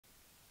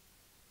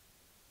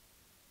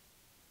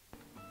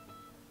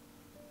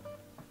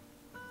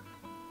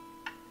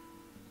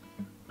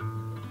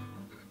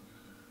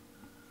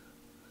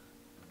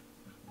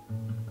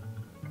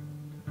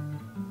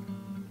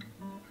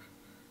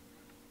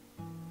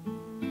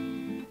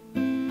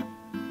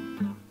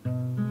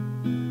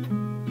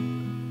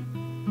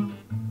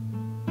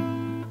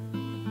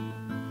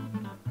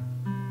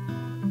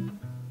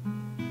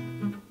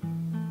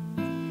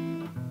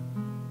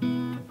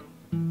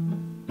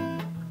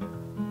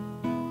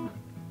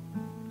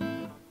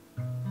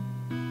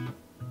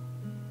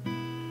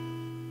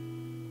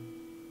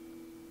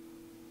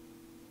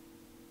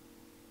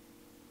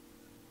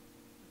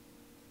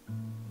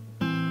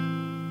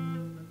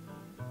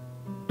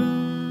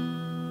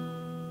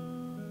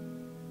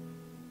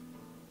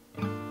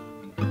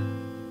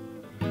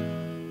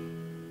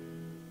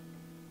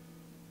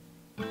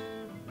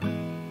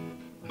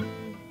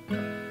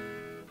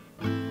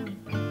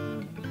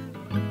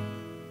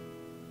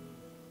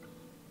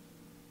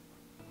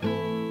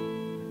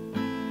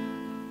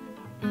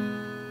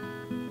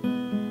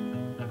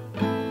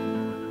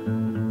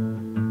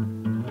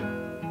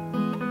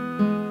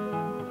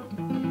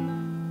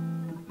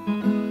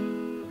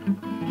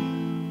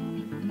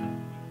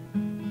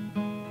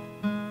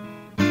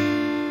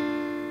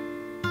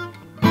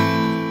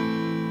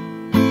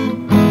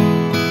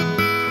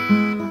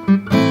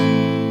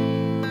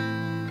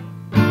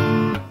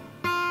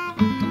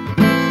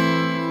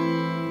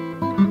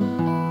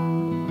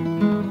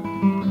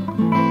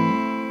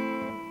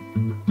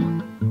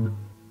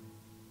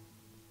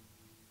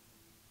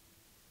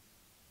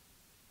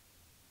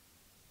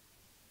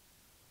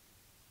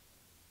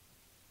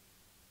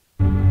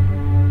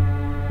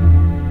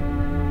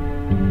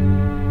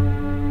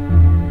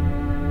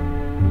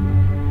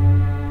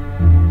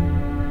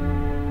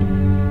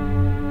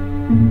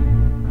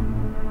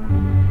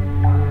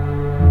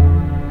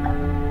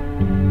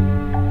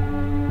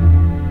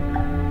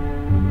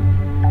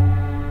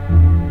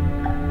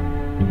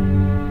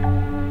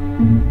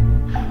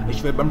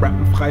Ich will beim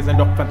Rappen frei sein,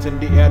 doch pflanzt in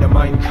die Erde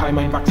mein Keim,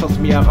 ein Wachs aus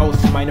mir heraus.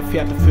 Meine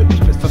Fährte führt mich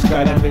bis zur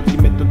Skyline, will sie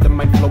mit und in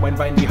mein Flow ein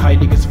Wein wie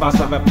heiliges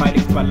Wasser. Wer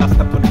peinlichst Ballast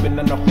hat und bin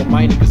dann noch um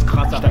einiges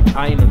krasser. Steigt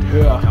ein und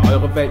hör, ja,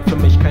 eure Welt für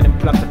mich keinen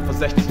Platz hat. Vor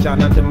 60 Jahren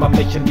nannte man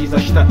mich in dieser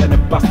Stadt eine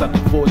Bastard.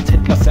 Wo ist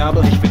Hitlers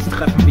Erbe? Ich will's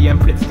treffen wie ein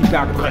Blitz, die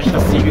Berge brechen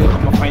das Siegel.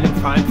 Komm auf einem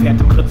fahlen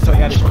Pferd im Ritt zur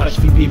Erde, sprech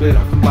wie Bibel.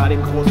 Offenbar den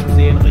großen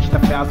Seelenrichter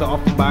Verse,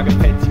 offenbar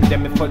gefällt's ihm, der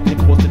mir folgt, eine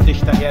große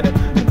Dichterherde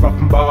mit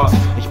Waffenbars.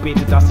 Ich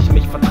bete, dass ich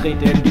mich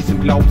vertrete in diesem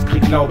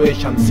Glaubenskrieg, glaube ich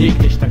an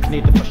Sieglicht, an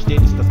Knete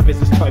versteht ich, das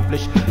Biss ist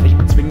teuflisch. Ich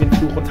bezwing den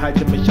Fluch und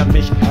halte mich an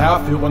mich.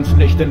 Herr, führe uns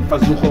nicht in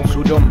Versuchung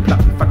zu dumm.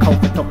 Plattenverkauf,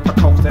 der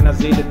Top-Verkauf seiner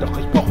Seele, doch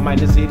ich brauch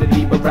meine Seele,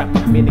 Liebe. Rap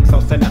macht mir nix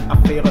aus seiner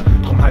Affäre,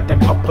 drum halt dein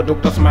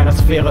Pop-Produkt aus meiner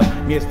Sphäre.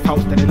 Mir ist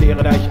Faust eine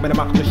Lehre, da ich meine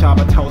Macht durch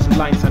aber 1000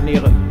 Lines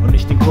ernähre und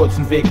nicht den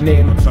kurzen Weg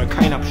nehmen und soll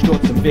kein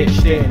Absturz im Weg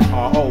stehen.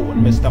 R.O.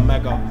 und Mr.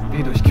 Mega.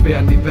 Wir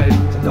durchqueren die Welt,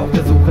 sind auf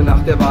der Suche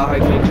nach der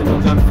Wahrheit. Winkeln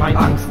unseren Feind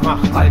Angst,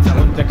 Macht, Alter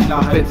und der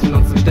Klarheit. Finden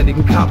uns im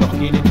ständigen Kampf, doch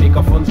gehen den Weg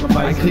auf unsere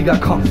Weise. Ein Krieger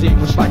kommt, Sieg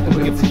und schweigt und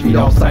begibt sich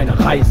wieder auf seine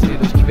Reise. Wir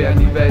durchqueren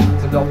die Welt,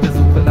 sind auf der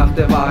Suche nach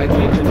der Wahrheit.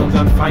 Winkeln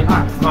unseren Feind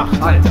Angst,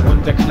 Macht, Alter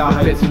und der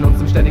Klarheit. Finden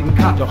uns im ständigen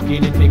Kampf, doch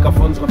gehen den Weg auf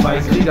unsere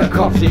Weise. Ein Krieger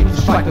kommt, Sieg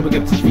und schweigt und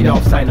begibt sich wieder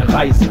auf seine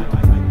Reise.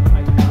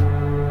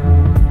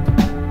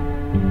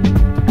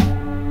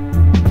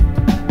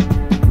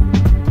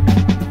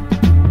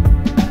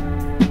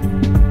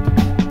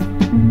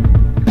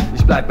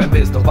 Bleib beim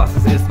Biss, doch was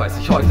es ist, weiß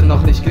ich heute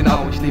noch nicht genau.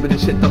 Ich liebe den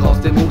Shit, doch aus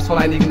den Moves von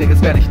einigen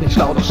Niggas werde ich nicht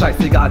schlau. Doch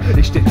scheißegal,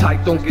 ich steh tight,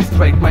 dunkel,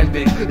 straight mein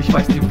Weg. Ich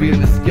weiß, die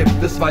Realness gibt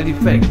es, weil die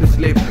Fakeness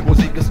lebt.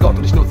 Musik ist Gott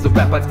und ich nutze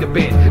Rap als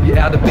Gebet. Die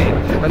Erde bebt,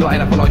 wenn nur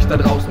einer von euch da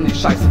draußen die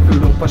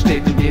Scheiße-Fühlung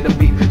versteht. In jedem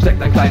Beat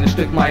steckt ein kleines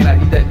Stück meiner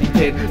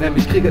Identität,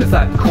 nämlich Krieger des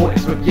alten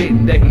Kodex für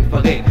jeden, der ihn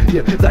verrät.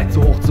 Ihr seid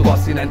zu hoch zu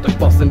Ross, ihr nennt euch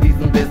Boss in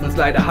diesem Business.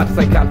 Leider hat es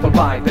ein Kern von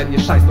Wahrheit, denn ihr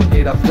scheißt und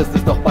jeder frisst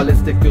es. Doch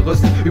Ballistik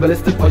gerüstet,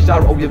 überlistet euch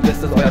R.O., ihr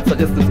wisst es. Euer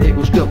zerrisstes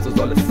Ego stirbt, so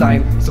soll es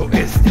sein. So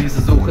ist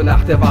diese Suche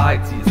nach der Wahrheit,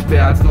 sie ist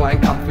mehr als nur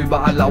ein Kampf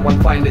über alle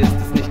Feinde. Ist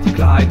es nicht die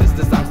Klarheit, ist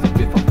es Angst, doch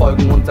wir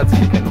verfolgen unser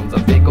Ziel, kennen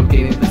unseren Weg und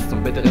gehen ihn bis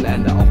zum bitteren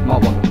Ende. Auf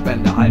Mauern und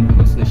Wände halten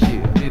uns nicht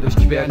hier. Wir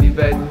durchqueren die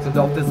Welt, sind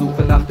auf der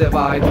Suche nach der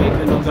Wahrheit.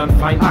 Winkeln unseren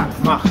Feind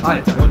Angst, Macht,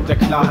 Alter und der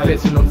Klarheit. Wir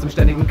finden uns im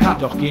ständigen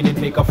Kampf, doch gehen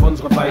den Weg auf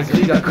unsere Weise. Ein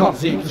Krieger kommt,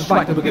 Sieg und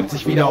schweigt und begibt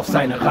sich wieder auf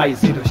seine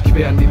Reise. Wir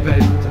durchqueren die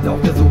Welt, sind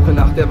auf der Suche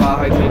nach der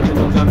Wahrheit.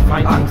 Winkeln unseren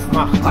Feind Angst,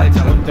 Macht,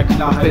 Alter und der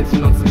Klarheit. Wir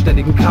finden uns im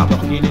ständigen Kampf,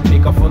 doch gehen den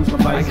Weg auf unsere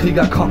Weise. Ein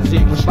Krieger kommt,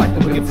 Sieg und schweigt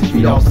und begibt sich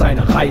wieder auf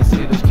seine Reise.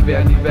 Wir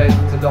durchqueren die Welt,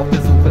 sind auf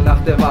der Suche nach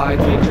der Wahrheit.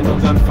 Winkeln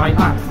unseren Feind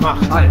Angst,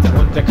 Macht, Alter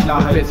und der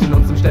Klarheit. Wir finden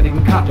uns im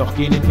ständigen Kampf, doch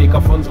gehen den Weg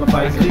auf unsere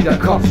Weise. Ein Krieger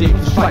kommt, Sieg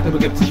und schweigt und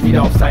begibt sich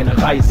wieder auf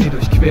seine Reise. Wir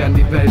durchqueren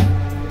die Welt.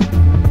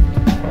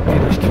 Wir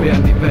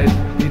durchqueren die Welt.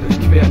 Wir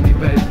durchqueren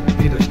die Welt.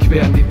 Wir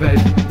durchqueren die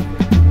Welt.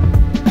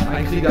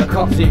 Ein Krieger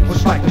kommt, Sieg und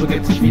schweigt und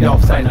begibt sich wieder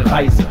auf seine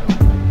Reise.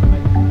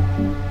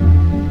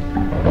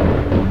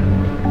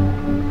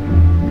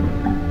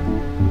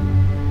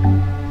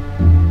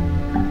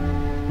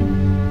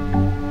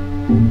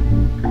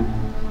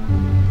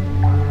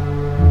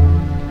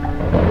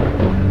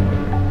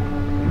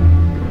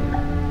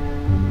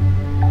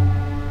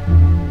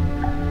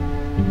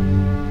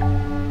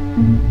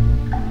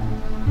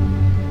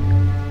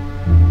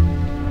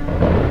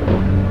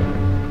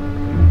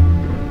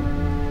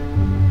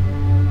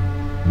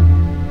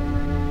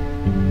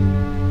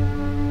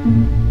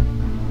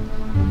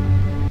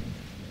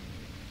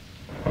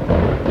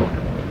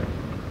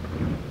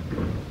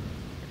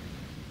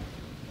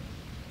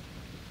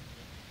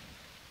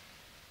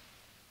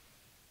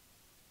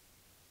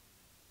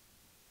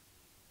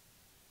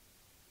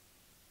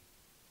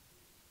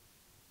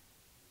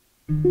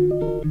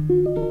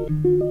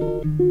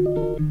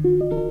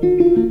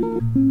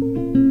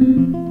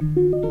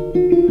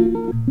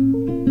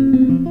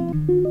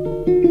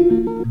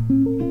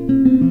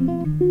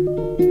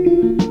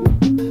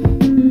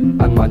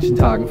 An manchen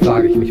Tagen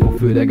frage ich mich,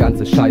 wofür der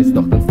ganze Scheiß.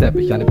 Doch dann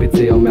steppe ich an den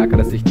PC und merke,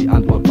 dass ich die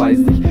Antwort weiß.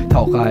 Ich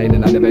tauche ein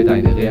in eine Welt,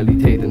 eine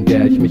Realität, in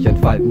der ich mich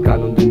entfalten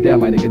kann und in der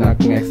meine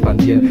Gedanken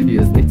expandieren.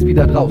 Hier ist nichts wie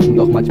da draußen,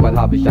 doch manchmal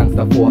habe ich Angst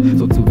davor,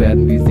 so zu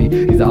werden wie sie.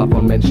 Diese Art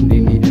von Menschen,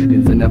 die nie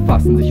den Sinn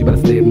erfassen, sich über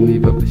das Leben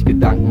nie wirklich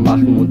Gedanken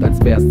machen und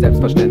als wär's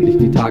selbstverständlich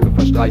die Tage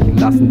verstreichen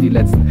lassen. Die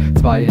letzten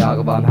 2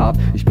 Jahre waren hart,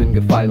 ich bin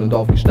gefallen und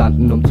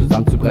aufgestanden, um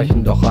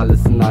zusammenzubrechen. Doch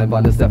alles in allem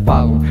waren es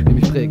Erfahrungen, die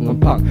mich prägen und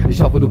packen.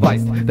 Ich hoffe, du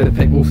weißt, deine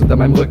Fake Moves hinter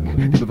meinem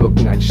Rücken, die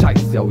bewirken einen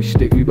Scheiß. Ja, ich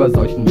steh über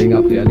solchen Dingen,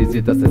 hab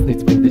realisiert, dass es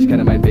nichts bringt. Ich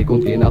kenne meinen Weg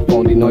und geh nach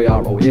vorn. Die neue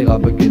R.O.-Ära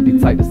beginnt, die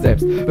Zeit ist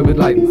selbst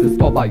bemitleidens ist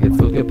vorbei, jetzt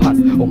wird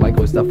gepasst. Und mein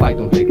größter Feind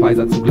und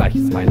Wegweiser zugleich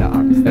ist meine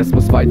Angst. Es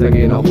muss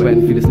weitergehen, auch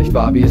wenn vieles nicht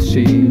war, wie es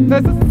schien.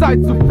 Es ist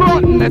Zeit zu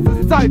fronten, es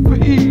ist Zeit für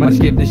ihn. Mann, ich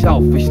geb nicht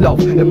auf, ich lauf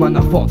immer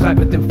nach vorn, treib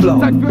mit dem Flow.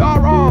 Zeit für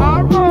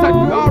R.O. Zeit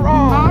für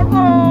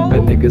R.O.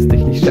 Wenn Niggas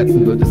dich nicht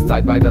schätzen, wird es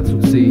Zeit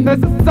weiterzuziehen. Es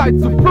ist Zeit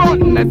zu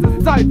fronten, es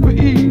ist Zeit für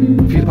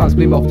ihn. Viele Punks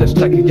blieben auf der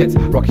Strecke, jetzt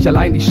rock ich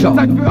allein die Show.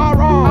 Zeit für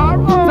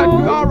R.O. Zeit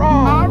für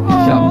R.O.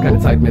 Ich hab keine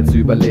Zeit mehr zu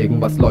überlegen,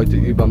 was Leute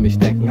über mich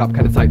denken. Hab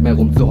keine Zeit mehr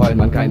rumzuheulen,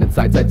 man, keine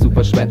Zeit zu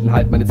verschwenden.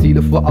 Halt meine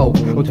Ziele vor Augen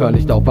und hör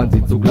nicht auf, an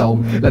sie zu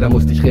glauben. Leider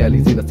musste ich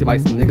realisieren, dass die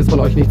meisten Niggas von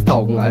euch nichts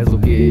taugen. Also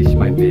geh ich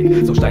meinen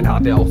Weg, so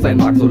steinhart er auch sein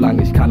mag,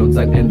 solange ich kann. Und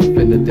sein Ende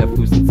findet der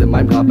frühestens in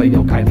meinem Grab. Ey,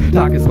 kein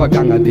Tag ist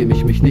vergangen, an dem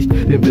ich mich nicht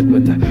dem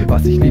widmete,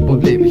 was ich lieb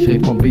und lebe. Ich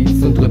red von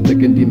Beats und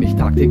Rhythmiken, die mich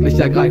tagtäglich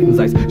ergreifen.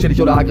 Sei's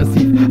chillig oder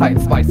aggressiv,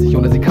 eins weiß ich,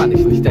 ohne sie kann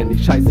ich nicht, denn die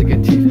Scheiße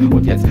geht tief.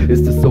 Und jetzt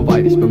ist es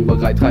soweit, ich bin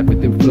bereit, treib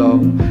mit dem Flow.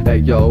 Ey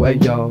yo,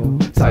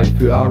 Zeit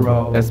für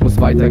R.O. Es muss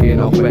weitergehen,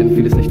 auch wenn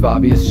vieles nicht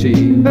war, wie es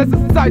schien. Es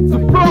ist Zeit zu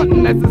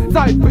fronten, es ist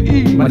Zeit für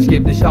ihn. Mann, ich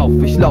geb nicht auf,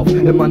 ich lauf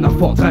immer nach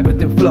vorn, treib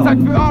mit dem Flow. Zeit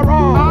für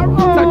R.O.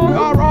 Zeit für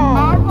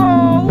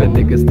R.O. Wenn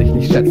Niggas dich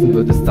nicht schätzen,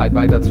 wird es Zeit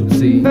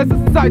weiterzuziehen. Es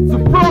ist Zeit zu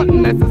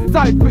fronten, es ist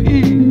Zeit für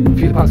ihn.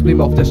 Viele Punks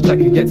blieben auf der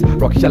Strecke, jetzt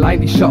rock ich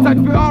allein die Show. Zeit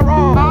für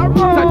R.O.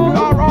 Zeit für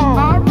R.O.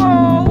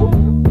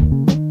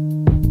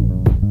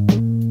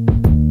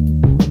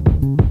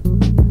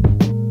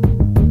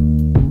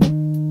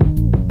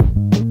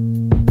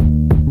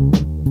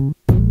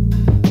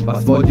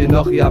 Was wollt ihr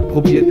noch? Ihr habt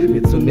probiert,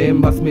 mir zu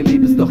nehmen, was mir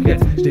lieb ist. Doch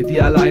jetzt steht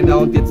ihr allein da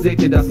und jetzt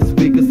seht ihr, dass es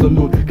weak ist. Und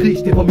nun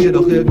kriecht ihr von mir,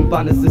 doch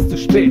irgendwann ist es zu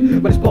spät.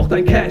 Weil ich brauch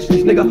dein Cash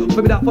nicht, Nigga, um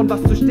mir davon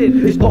was zu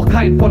stehen. Ich brauch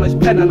keinen von euch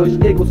Pennern, euch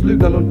Egos,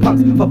 Lügnern und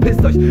Punks.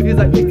 Verpisst euch, ihr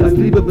seid nichts als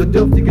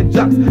liebebedürftige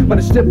Junks. Man,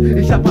 es stimmt,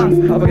 ich hab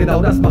Angst, aber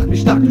genau das macht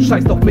mich stark. Du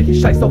scheißt auf mich,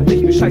 ich scheiß auf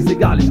dich, mir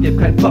scheißegal, ich geb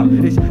keinen Fuck.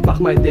 Ich mach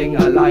mein Ding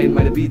allein,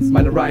 meine Beats,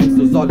 meine Rhymes,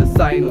 so soll es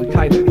sein. Und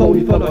kein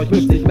Pony von euch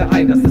mischt sich mehr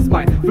ein, das ist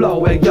mein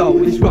Flow, ey yo.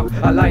 Ich rock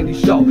allein die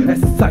Show, es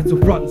ist Zeit zu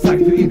fronten,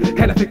 Zeit für ihn.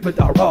 Keiner fickt mit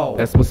R.O.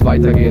 Es muss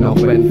weitergehen,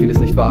 auch wenn vieles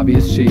nicht war, wie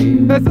es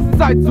schien. Es ist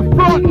Zeit zu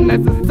fronten, es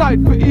ist Zeit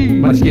für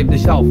ihn. Mann, ich geb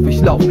nicht auf,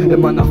 ich lauf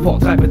immer nach vorn,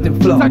 treib mit dem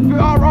Flow. Zeit für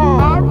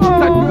R.O.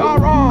 Zeit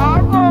für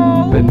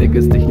R.O. Wenn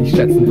Niggas dich nicht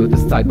schätzen, wird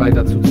es Zeit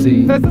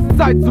weiterzuziehen. Es ist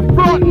Zeit zu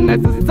fronten,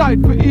 es ist Zeit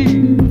für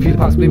ihn. Viele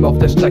Punks blieben auf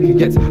der Strecke,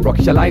 jetzt rock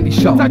ich allein die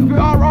Show. Zeit für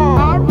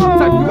R.O.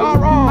 Zeit für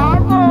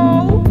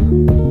R.O.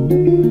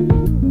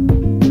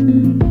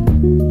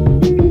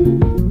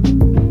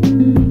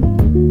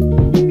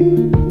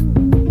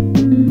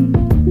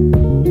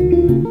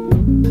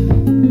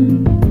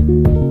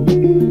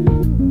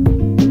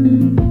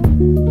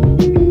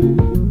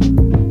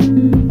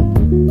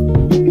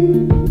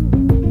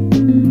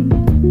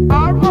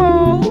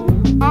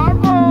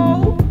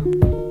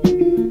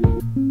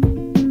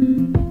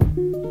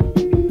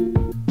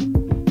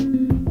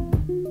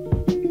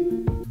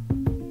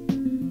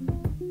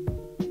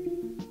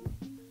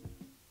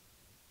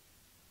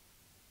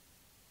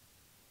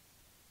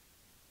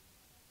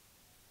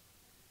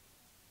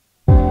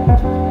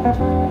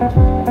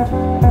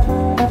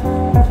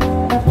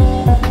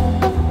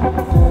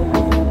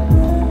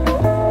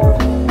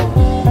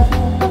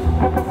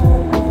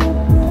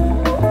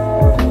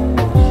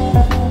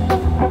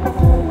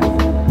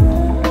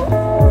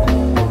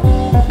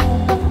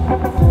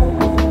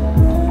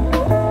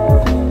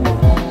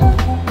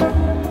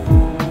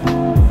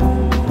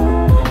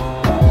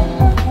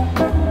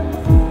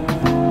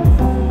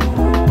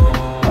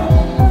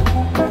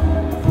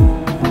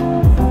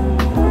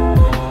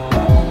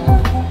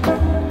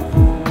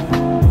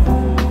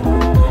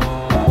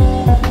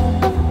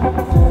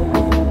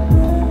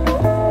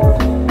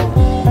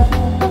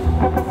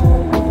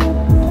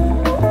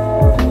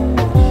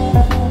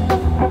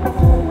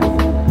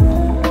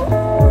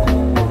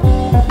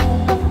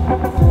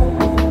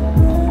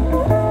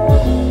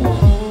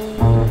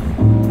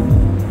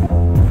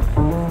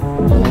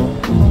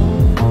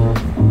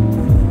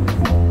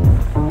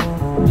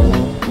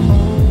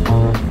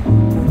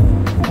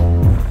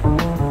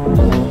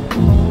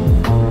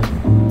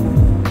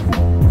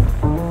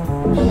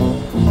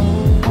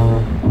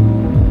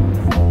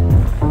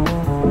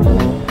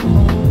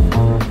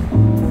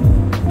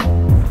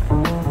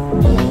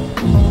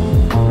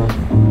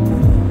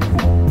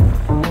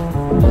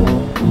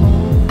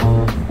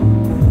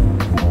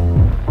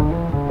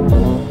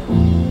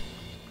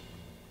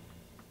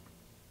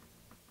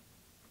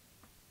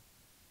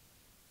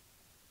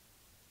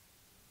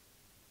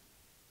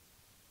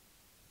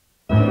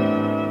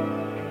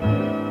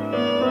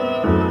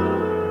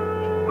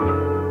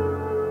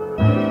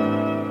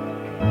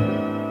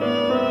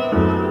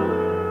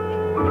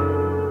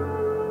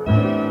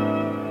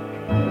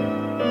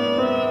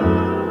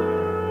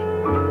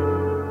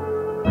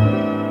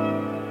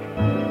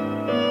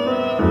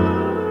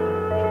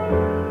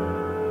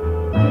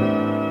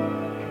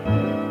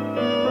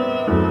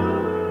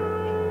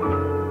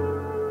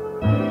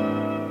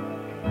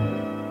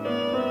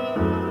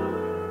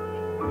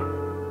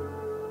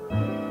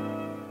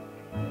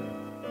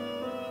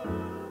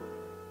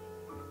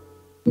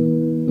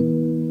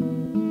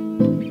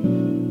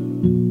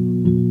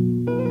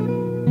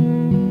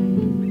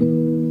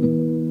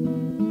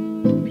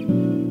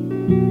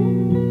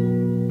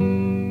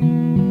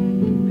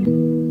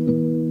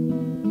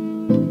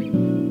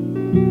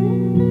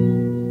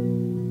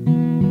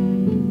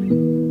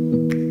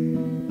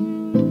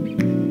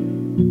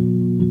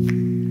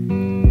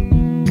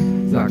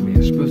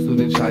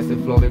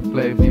 Flow, den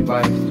Play, die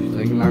Vibes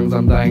durchdringen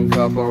langsam deinen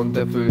Körper und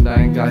erfüllen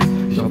deinen Geist.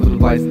 Ich hoffe,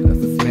 du weißt, das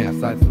ist mehr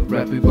als nur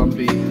Rap überm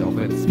Beat. Auch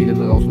wenn es viele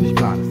draußen nicht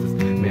klar ist,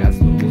 ist mehr als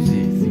nur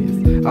Musik.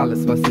 Sie ist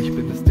alles, was ich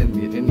bin, ist in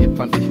mir. In ihr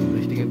fand ich den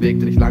richtigen Weg,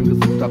 den ich lang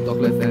gesucht hab. Doch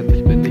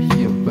letztendlich bin ich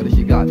hier und völlig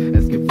egal.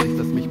 Es gibt nichts,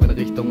 das mich meine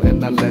Richtung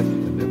ändern lässt.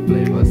 Denn der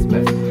Flavor ist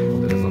best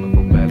unter der Sonne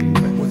von Berlin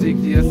West. Musik,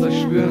 die es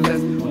euch spüren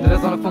lässt unter der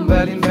Sonne von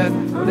Berlin West.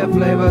 Und der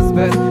Flavor ist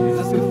best.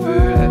 Dieses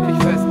Gefühl hält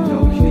mich fest.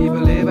 Ich liebe,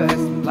 lebe es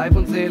mit Leib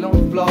und Seele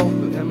und Flow.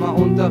 Für immer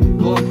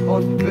Untergrund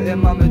und für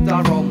immer mit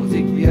R.O.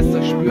 Musik, die es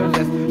euch spüren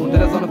lässt unter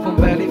der Sonne von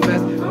Berlin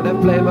West. Und der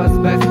Flavor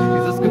ist best.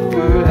 Dieses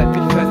Gefühl hält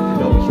mich fest.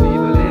 Ich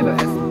liebe, lebe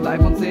es mit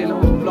Leib und Seele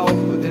und Flow.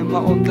 Für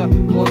immer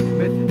Untergrund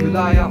mit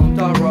Julyah und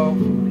R.O.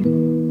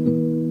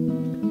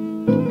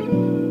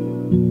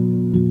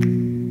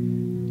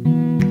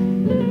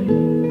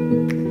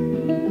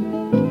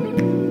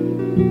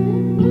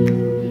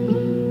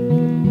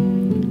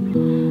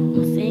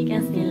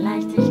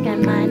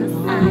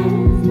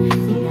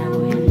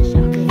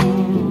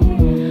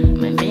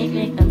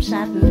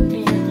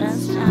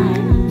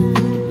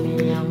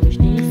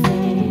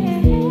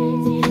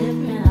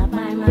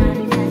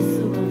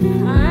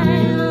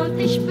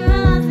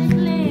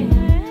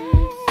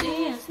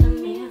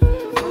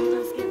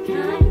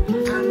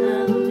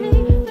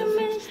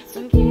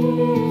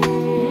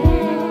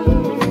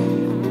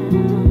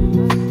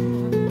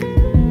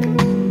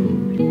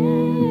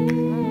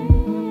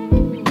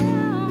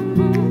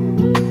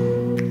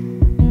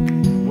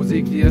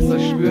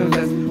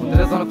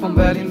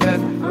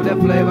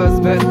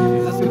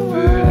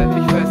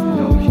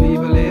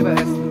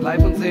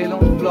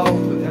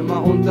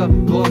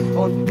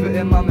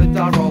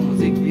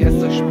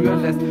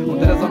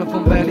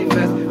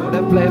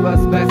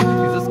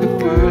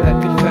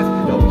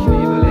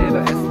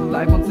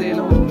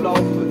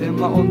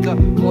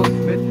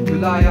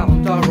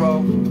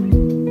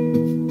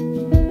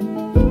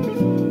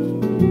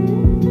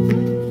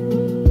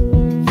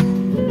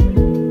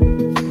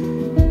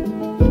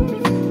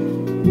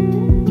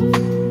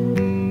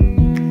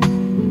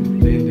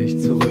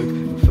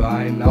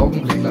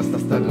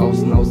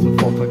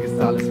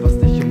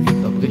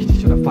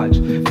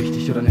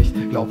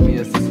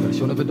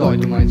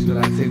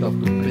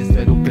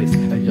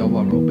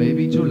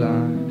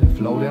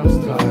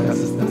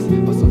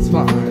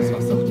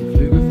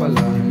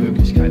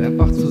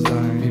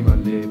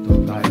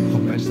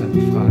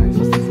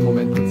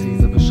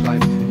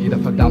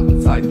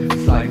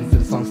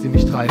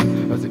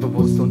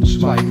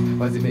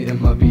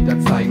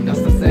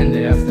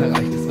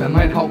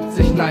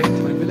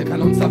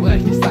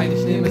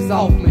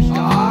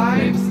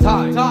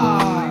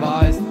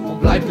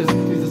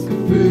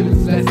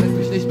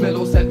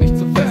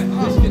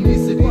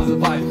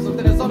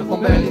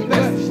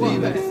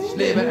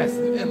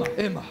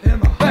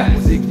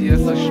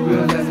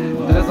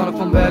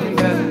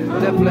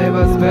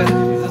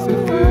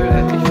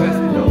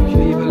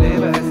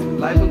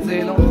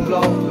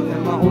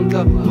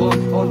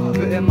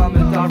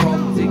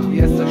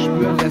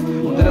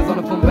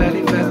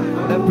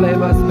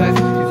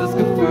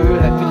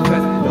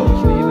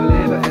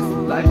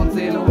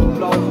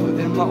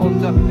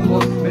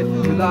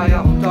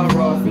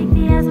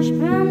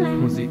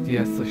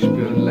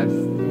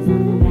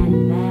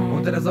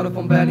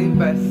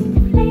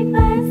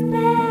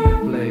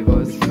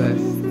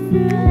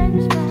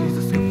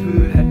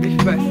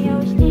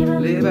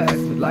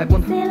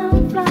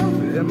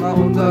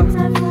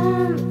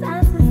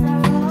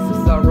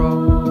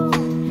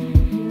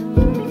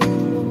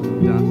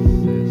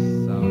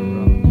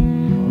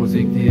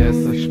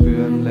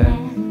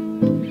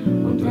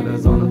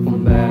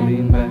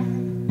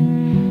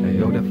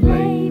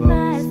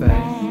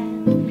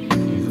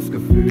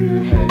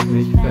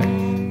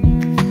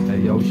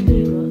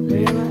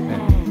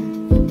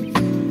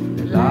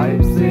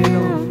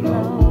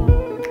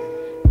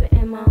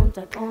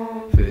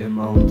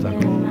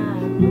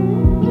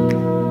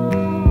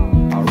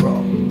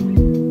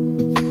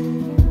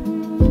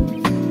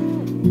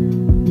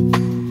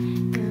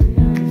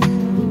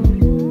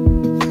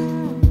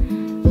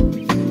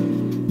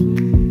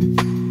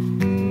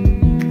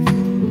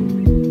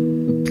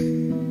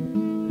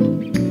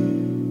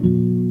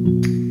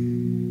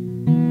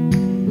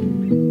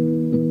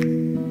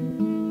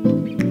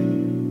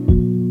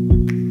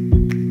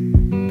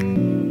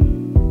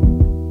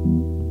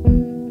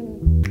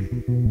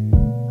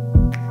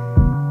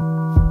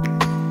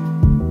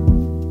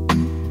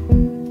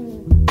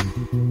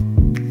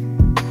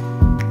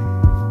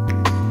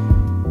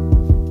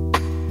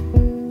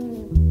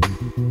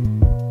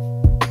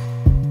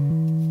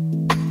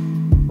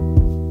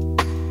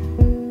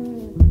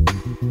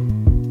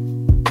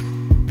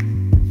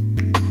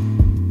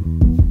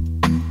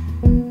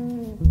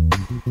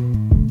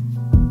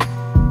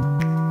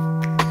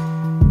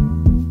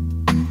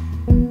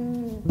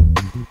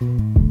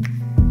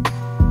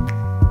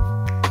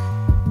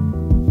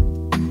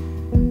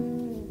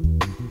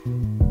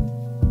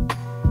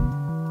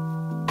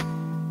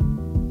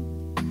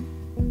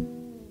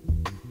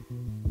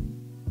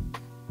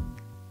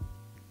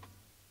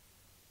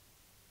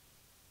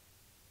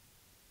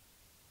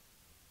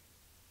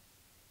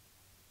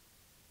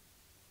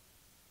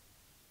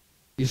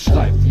 Ihr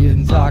schreibt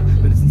jeden Tag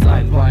mindestens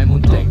einen Rhyme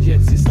und denkt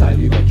jetzt, ihr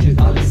Style überkillt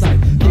alles Zeit.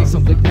 Keks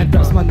und bringt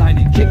Handbags, man nein,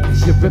 ihr kickt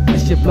nicht, ihr rippt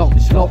nicht, ihr glaubt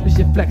nicht, laubt nicht,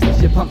 ihr flext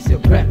nicht, ihr pumps, ihr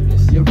rappt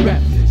nicht, ihr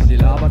rappt nicht. Und ihr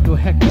labert nur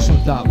hektisch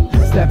und darum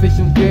step ich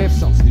und geb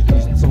Songs wie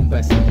diesen zum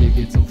Besten, hier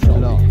geht's um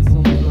Flow.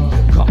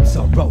 Kommt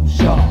zur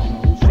Roadshow.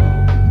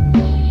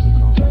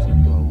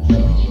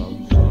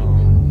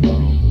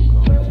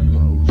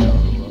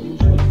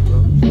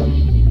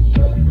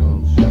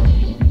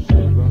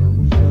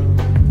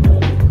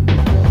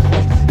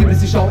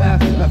 Show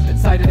öffnet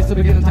Zeit, nicht zu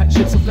Beginn und halt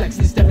Shit zu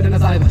flexen. Ich steppe in der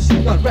Salbe,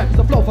 dann Rap ist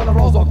der Flow von der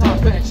R.O, sorgt hart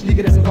für Action.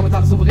 Liege dessen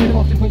Kommentar souverän,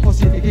 auf den Punkt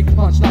forciert, ihr Gegner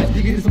Punchline.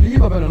 Hier geht es um die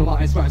Überbörner Nummer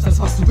 1 Rhymes, das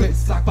was du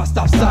willst, sag was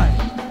darf sein.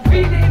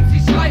 Viele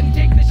MC schreiben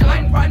täglich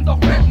einen Rhyme, doch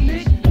rappen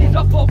nicht.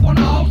 Dieser Flow von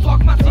der R.O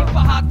sorgt massiv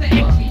für harte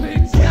Action.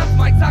 Ernst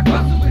Mike, sag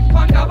was du willst,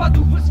 Punk, aber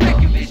du wirst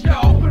weggewischt.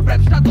 Hör auf mit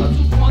Rap statt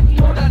zu fronten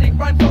oder leg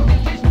Rhymes auf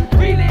den Tisch.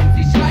 Viele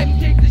MC schreiben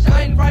täglich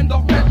einen Rhyme,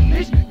 doch rappen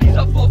nicht.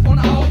 Dieser Flow von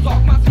der R.O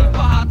sorgt massiv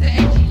für harte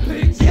Action.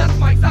 Ernst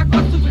Mike, sag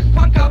was du willst,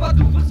 Punk, aber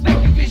du wirst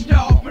weggewischt.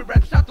 Hör auf mit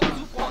Rap statt zu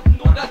fronten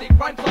oder leg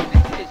Rhymes auf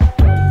den Tisch.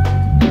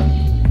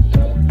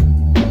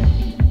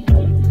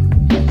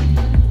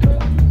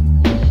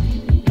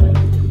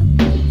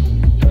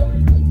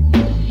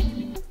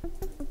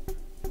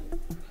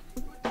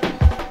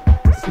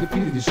 Es gibt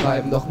viele, die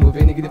schreiben, doch nur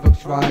wenige, die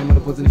wirklich rhymen. Und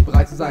obwohl sie nicht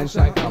bereit zu sein,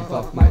 scheint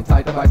krampfhaft meine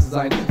Zeit dabei zu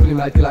sein. Von dem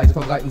Leid geleitet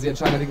verbreiten sie einen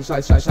heiligen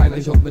Scheiß,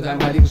 scheinlich und mit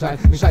einem heiligen Schein.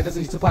 Mir scheint, dass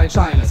sie nicht zu peilen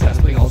scheinen, das Herz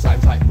bringen aus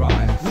einem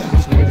Zeit-Rhyme.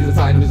 Ich bringe diese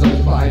Zeit und ihr sollt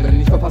euch beeilen, wenn ihr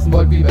nicht verpassen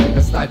wollt, wie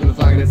BerlinWestElite. Ohne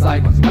Frage der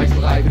Zeit, macht die Mikes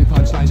bereit für die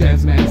Punchline.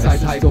 Jams, Man,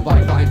 Zeit, Zeit, so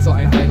weit vereint zur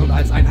Einheit. Und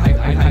als Einheit,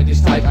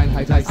 Einheitlichkeit,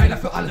 Einheit heißt einer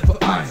für alle,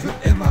 für ein,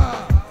 für immer.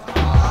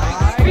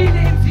 Viele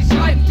MC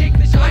schreiben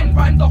täglich einen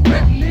Rhyme, doch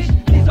rappen nicht.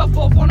 Dieser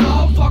Flow von der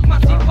R.O sorgt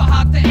massiv für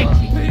harte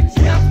Action.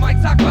 Ernst Mike,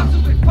 sag was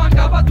du willst, Punk,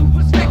 aber du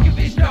wirst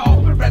weggewischt. Hör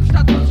auf mit Rap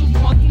statt zu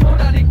fronten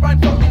oder leg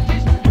Rhymes auf den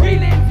Tisch.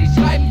 Viele MC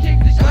schreiben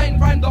täglich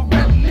einen Rhyme, doch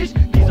rappen nicht.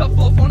 Dieser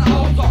Flow von der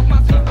R.O sorgt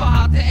massiv für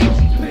harte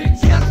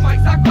Action. Ernst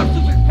Mike, sag was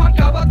du willst,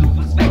 Punk, aber du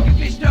wirst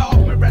weggewischt. Hör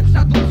auf mit Rap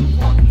statt zu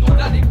fronten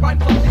oder leg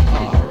Rhymes auf den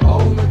Tisch.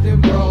 R.O mit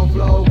dem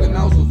Bro-Flow,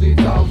 genau so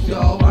sieht's aus,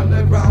 yo.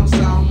 Underground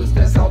Sound ist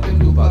der Sound, den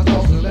du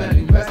vertraust. In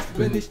Berlin West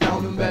bin ich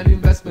down, in Berlin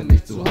West bin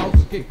ich zu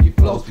Hause. Kick die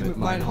Flows mit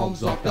meinem Home,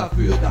 sorgt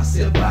dafür, dass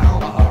ihr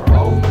baum.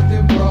 R.O mit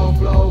dem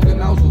Bro-Flow,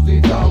 genau so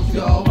sieht's aus,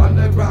 yo.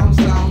 Underground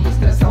Sound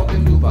ist der Sound,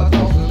 den du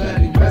vertraust. In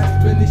Berlin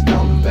West bin ich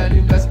down, in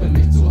Berlin West bin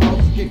ich zu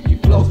Hause. Kick die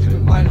Flows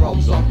mit meinem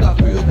Home, sorgt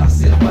dafür,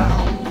 dass ihr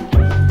baum.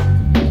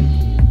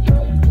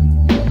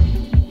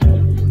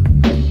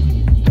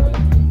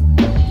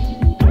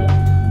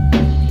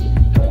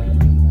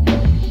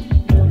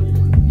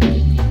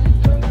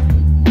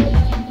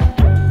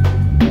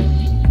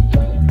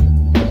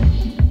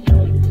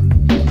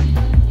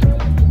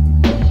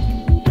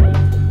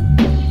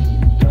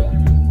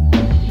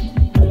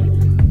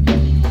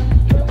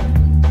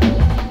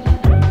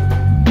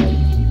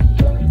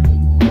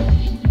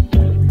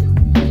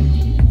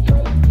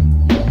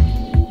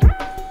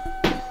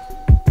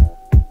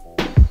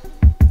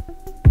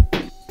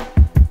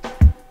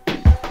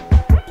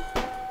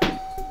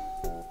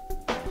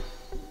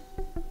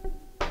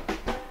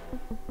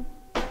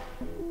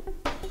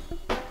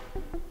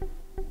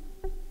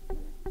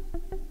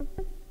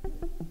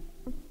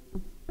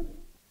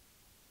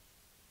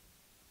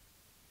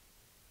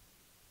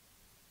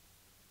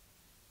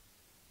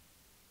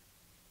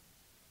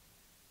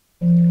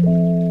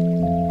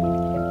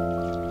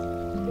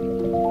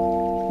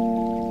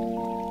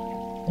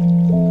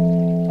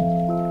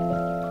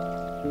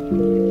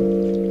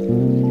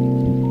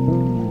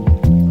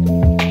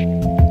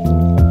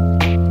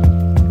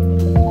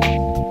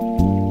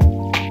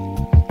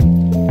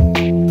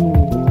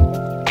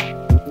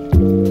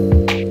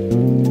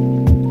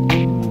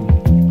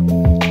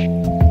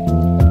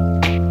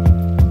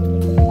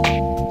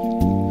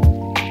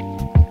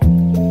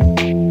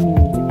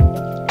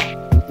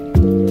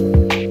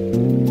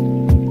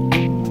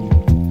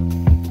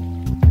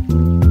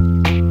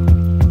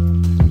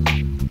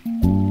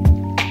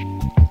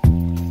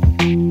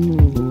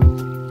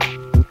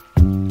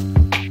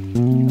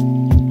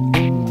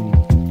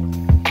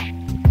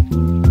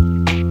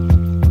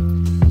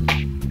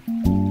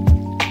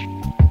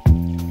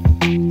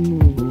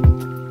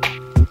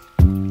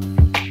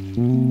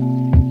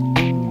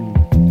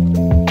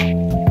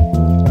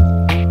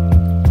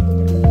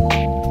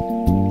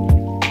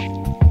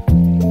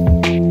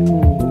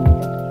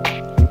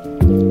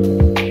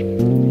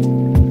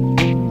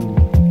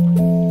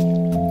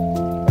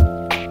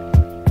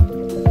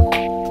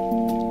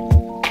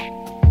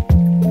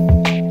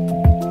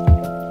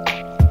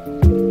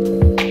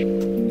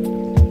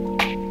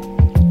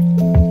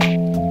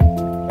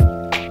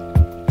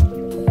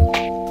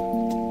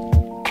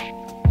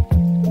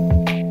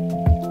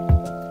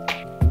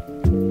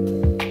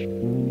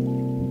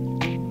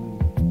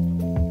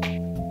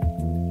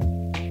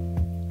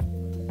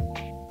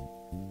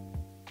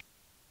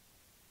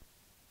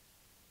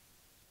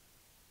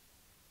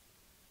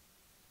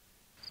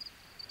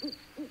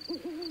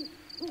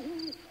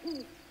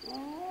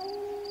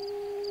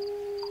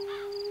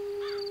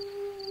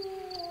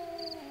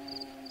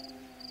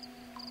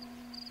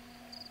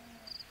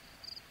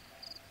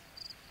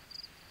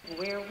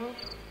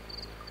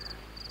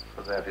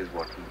 that is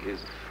what he is.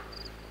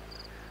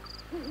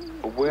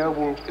 A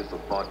werewolf is a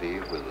body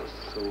with a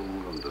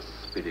soul and a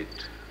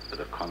spirit that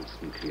are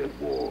constantly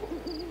at war.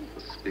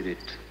 The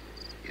spirit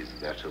is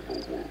that of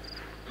a wolf.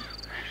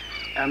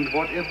 And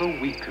whatever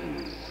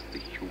weakens the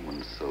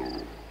human soul,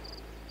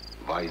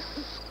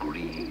 vice,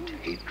 greed,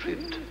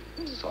 hatred,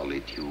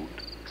 solitude,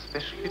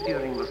 especially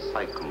during the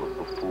cycle of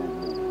the full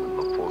moon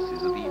when the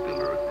forces of evil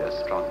are at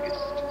their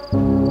strongest,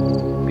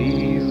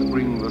 these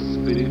bring the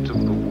spirit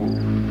of the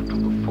wolf to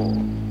the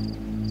fore.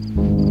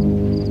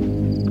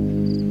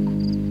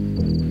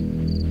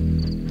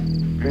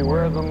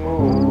 Beware the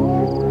moon.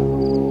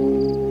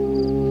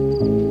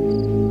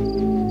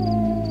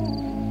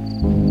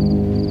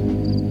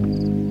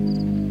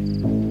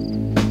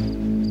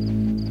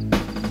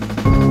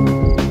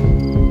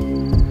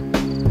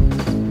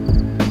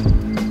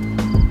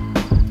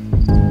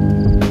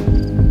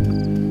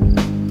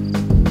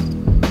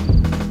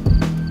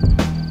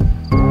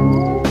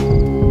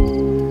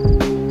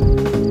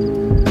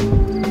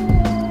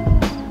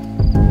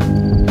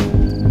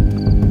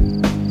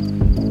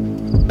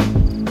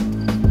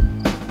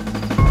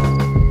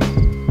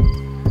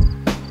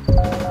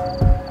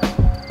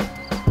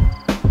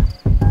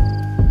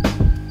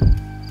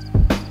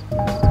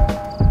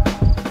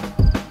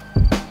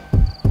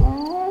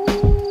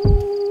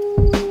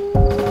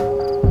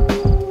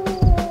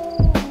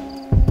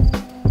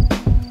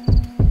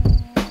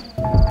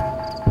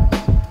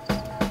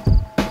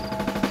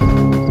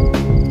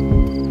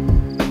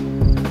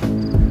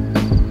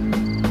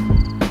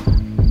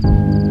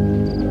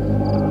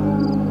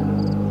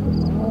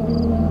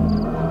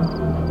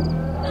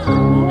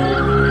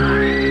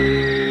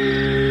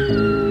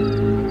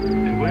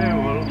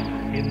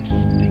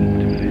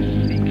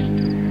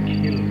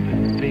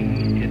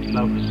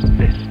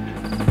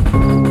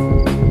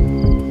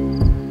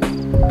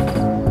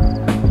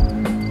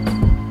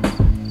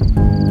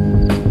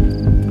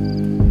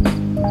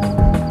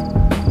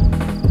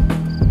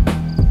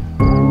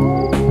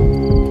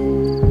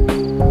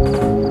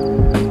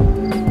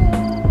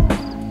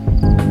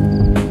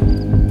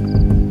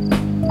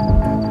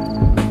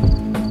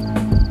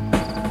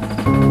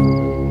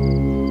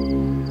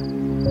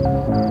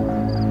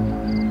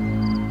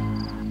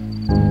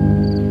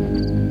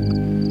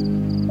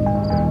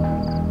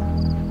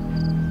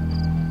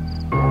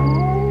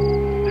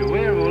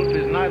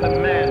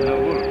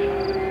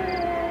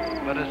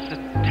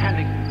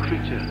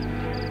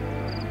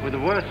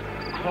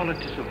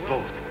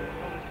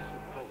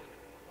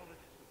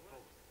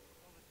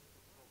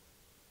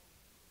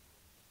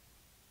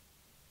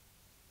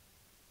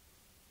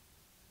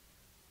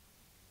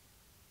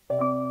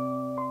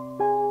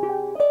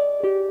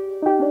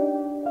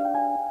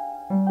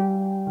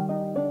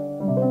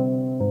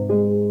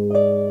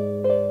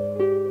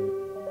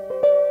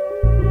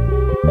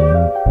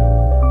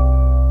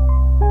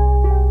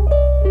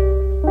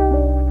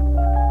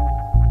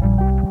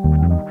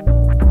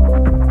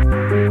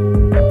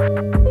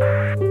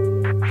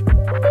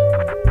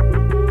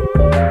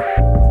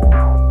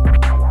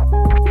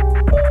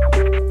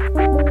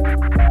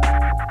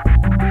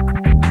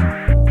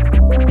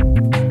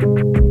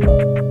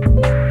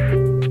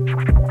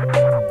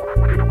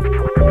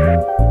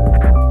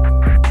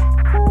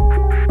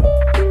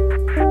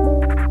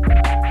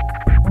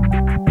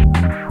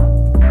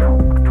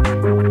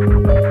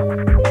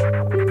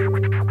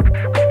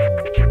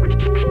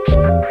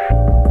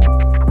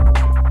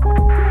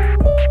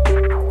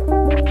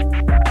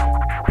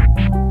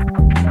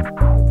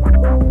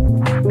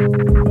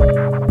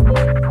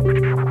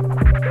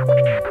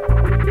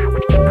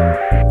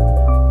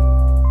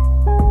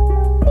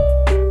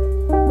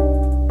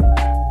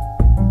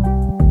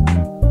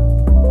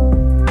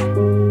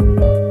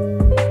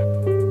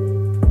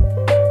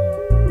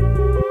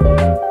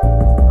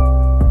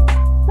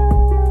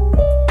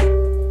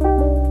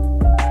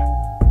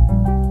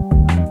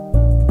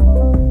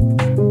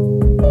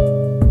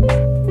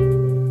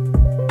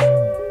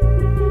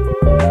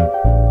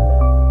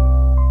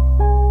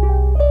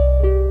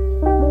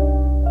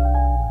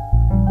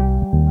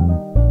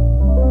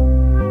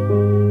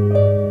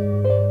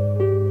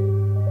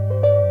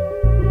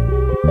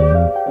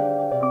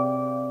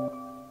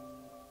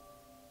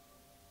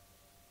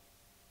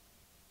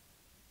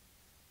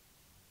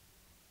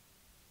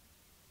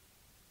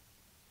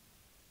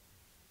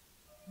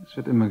 Es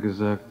wird immer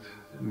gesagt,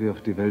 wenn wir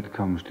auf die Welt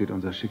kommen, steht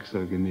unser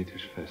Schicksal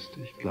genetisch fest.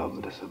 Ich glaube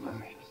das aber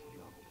nicht.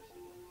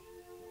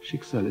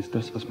 Schicksal ist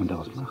das, was man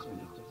daraus macht.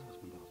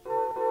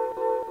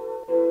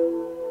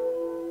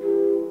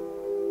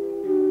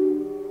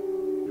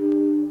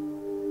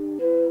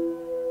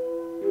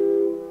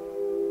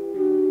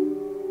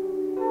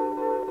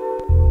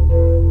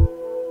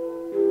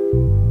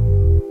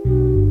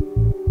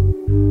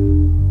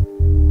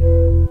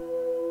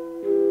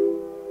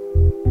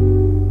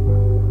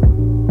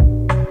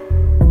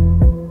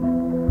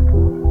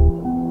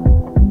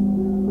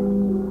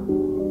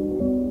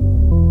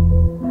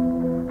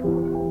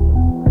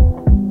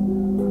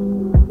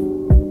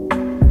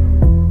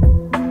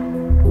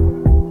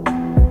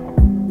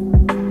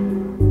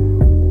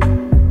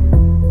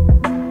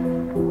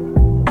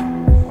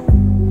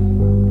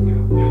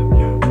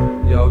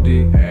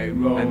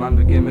 Mann,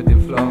 beginn mit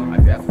dem Flow.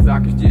 Als erstes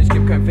sag ich dir, ich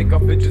geb kein Fick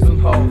auf Bitches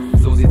und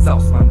Hoes. So sieht's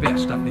aus, Mann, wer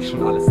stand nicht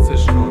schon alles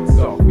zwischen uns?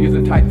 Doch, wir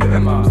sind Zeit für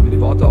immer. Mir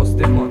die Worte aus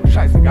dem Mund.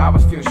 Scheißegal,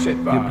 was für ein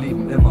Shit war. Wir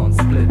blieben immer uns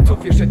split. Zu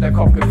viel Shit der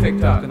Kopf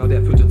gefickt hat. Genau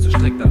der führte zu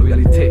strikter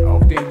Loyalität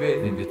Auf den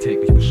Weg, den wir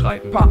täglich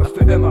beschreiten. Partners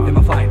für immer.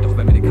 Immer vereint, auch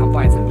wenn wir den Kampf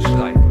einzeln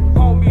bestreiten.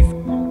 Homies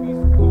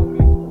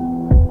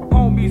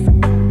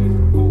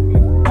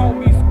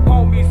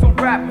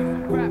und Rap.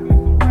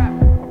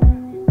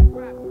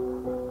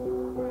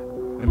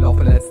 Im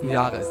Laufe der letzten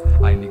Jahre ist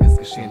einiges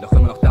geschehen, doch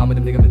immer noch da mit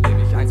dem Nigger, mit dem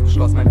ich einst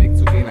beschloss, meinen Weg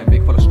zu gehen. Ein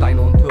Weg voller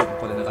Steine und Hürden,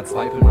 voller innerer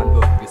Zweifel, man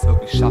wird, wie es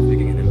wirklich schafft, wir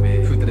gingen den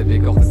Weg. Führte der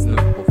Weg auch bis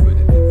nirgendwo, für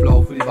den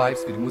Flow, für die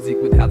Vibes, für die Musik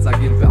mit Herz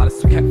agieren, für alles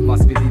zu kämpfen,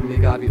 was wir lieben,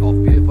 egal wie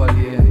oft wir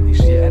verlieren. In die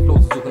schier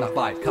endlose Suche nach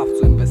Wahrheit, Kraft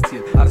zu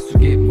investieren, alles zu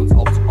geben, uns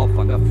auch zu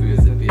opfern, dafür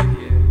sind wir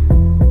hier.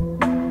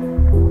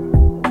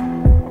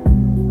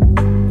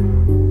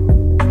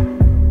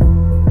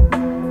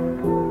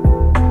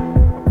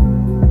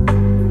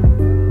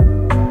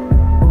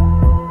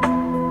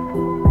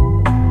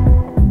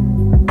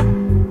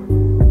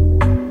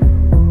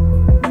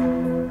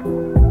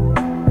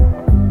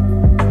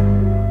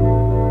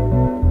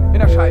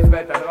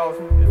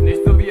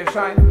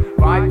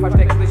 Wahrheit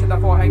versteckt sich hinter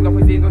Vorhängen, doch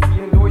wir sehen durch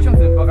sie hindurch und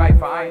sind bereit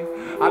vereint.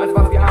 Alles,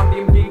 was wir haben,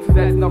 dem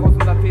entgegenzusetzen, doch aus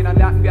unseren Fehlern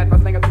lernten wir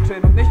etwas länger zu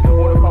chillen und nicht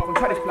ohne Kopf und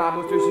völlig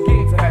planlos durch die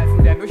Gegend zu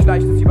hetzen. Denn durch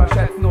leichtes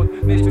Überschätzen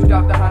und nicht durch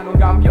dachte Handlung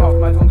gaben wir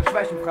oftmals unsere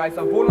Schwächen preis,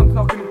 obwohl uns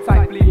noch genug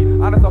Zeit blieb,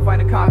 alles auf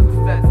eine Karte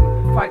zu setzen.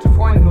 Falsche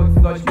Freunde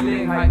nutzen solche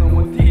Gelegenheiten, um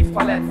uns tief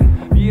verletzen.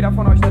 Wie jeder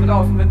von euch da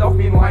draußen sind auch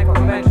wir nur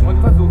einfache Menschen und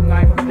versuchen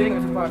einfach Dinge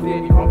zu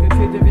verstehen, die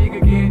komplizierte Wege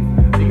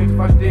gehen, Dinge zu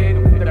verstehen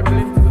und hinter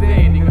Kulissen zu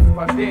sehen, Dinge zu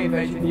verstehen,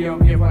 welche dir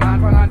und mir von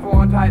Anfang an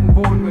vorenthalten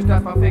wurden durch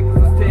das verfickte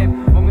System,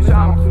 um nicht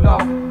Amok zu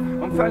laufen,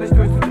 um völlig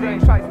durchzudrehen.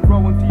 Scheißen Bro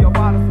und die auf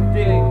alles und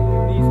den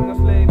genießen das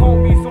Leben.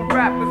 Homies und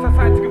Rap ist das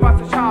einzige,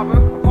 was ich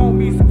habe.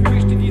 Homies, für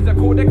mich steht dieser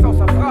Kodex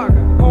außer Frage.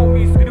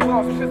 Homies, wie du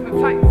brauchst,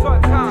 beschissene Zeiten zu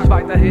ertragen. Sich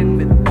weiterhin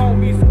mit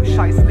Homies, durch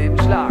scheiß Leben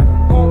schlagen.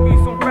 Homies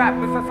und Rap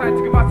ist das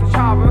einzige, was ich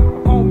habe.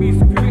 Homies,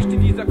 für mich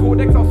steht dieser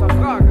Kodex außer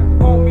Frage.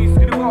 Homies,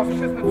 wie du brauchst,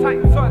 beschissene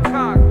Zeiten zu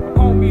ertragen.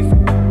 Homies,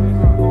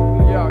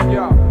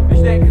 ja,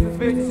 ich denke, es ist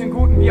wichtig in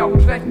guten wie auch in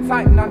schlechten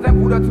Zeiten an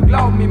seinen Bruder zu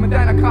glauben, ihn mit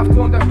deiner Kraft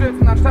zu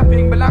unterstützen, anstatt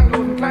wegen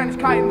belanglosen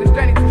Kleinigkeiten sich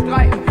ständig zu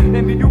streiten.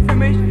 Denn wie du für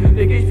mich,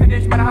 lege ich für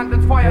dich meine Hand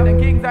ins Feuer, denn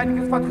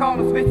gegenseitiges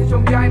Vertrauen ist wichtig,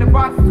 um dir eine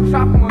Basis zu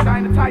schaffen und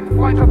eine tiefe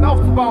Freundschaft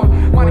aufzubauen.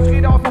 Mann, ich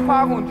rede aus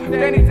Erfahrung und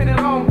stell nichts in den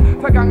Raum.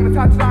 Vergangenes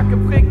hat stark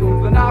geprägt,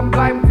 unsere Narben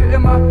bleiben für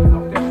immer,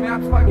 doch der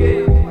Schmerz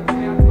vergeht.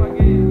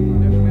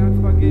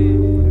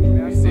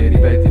 Ich sehe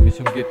die Welt, die mich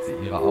umgibt, sie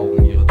ihre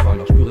Augen, ihre Träume,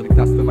 doch spüre den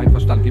Knast für meinen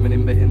Verstand, wie man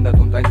ihn behindert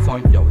und ein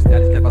Zäunt. Ja, ist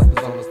Ehrlichkeit was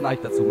Besonderes,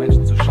 neigt dazu,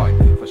 Menschen zu scheuen.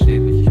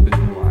 Versteht mich, ich bin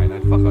nur ein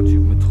einfacher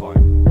Typ mit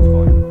Träumen.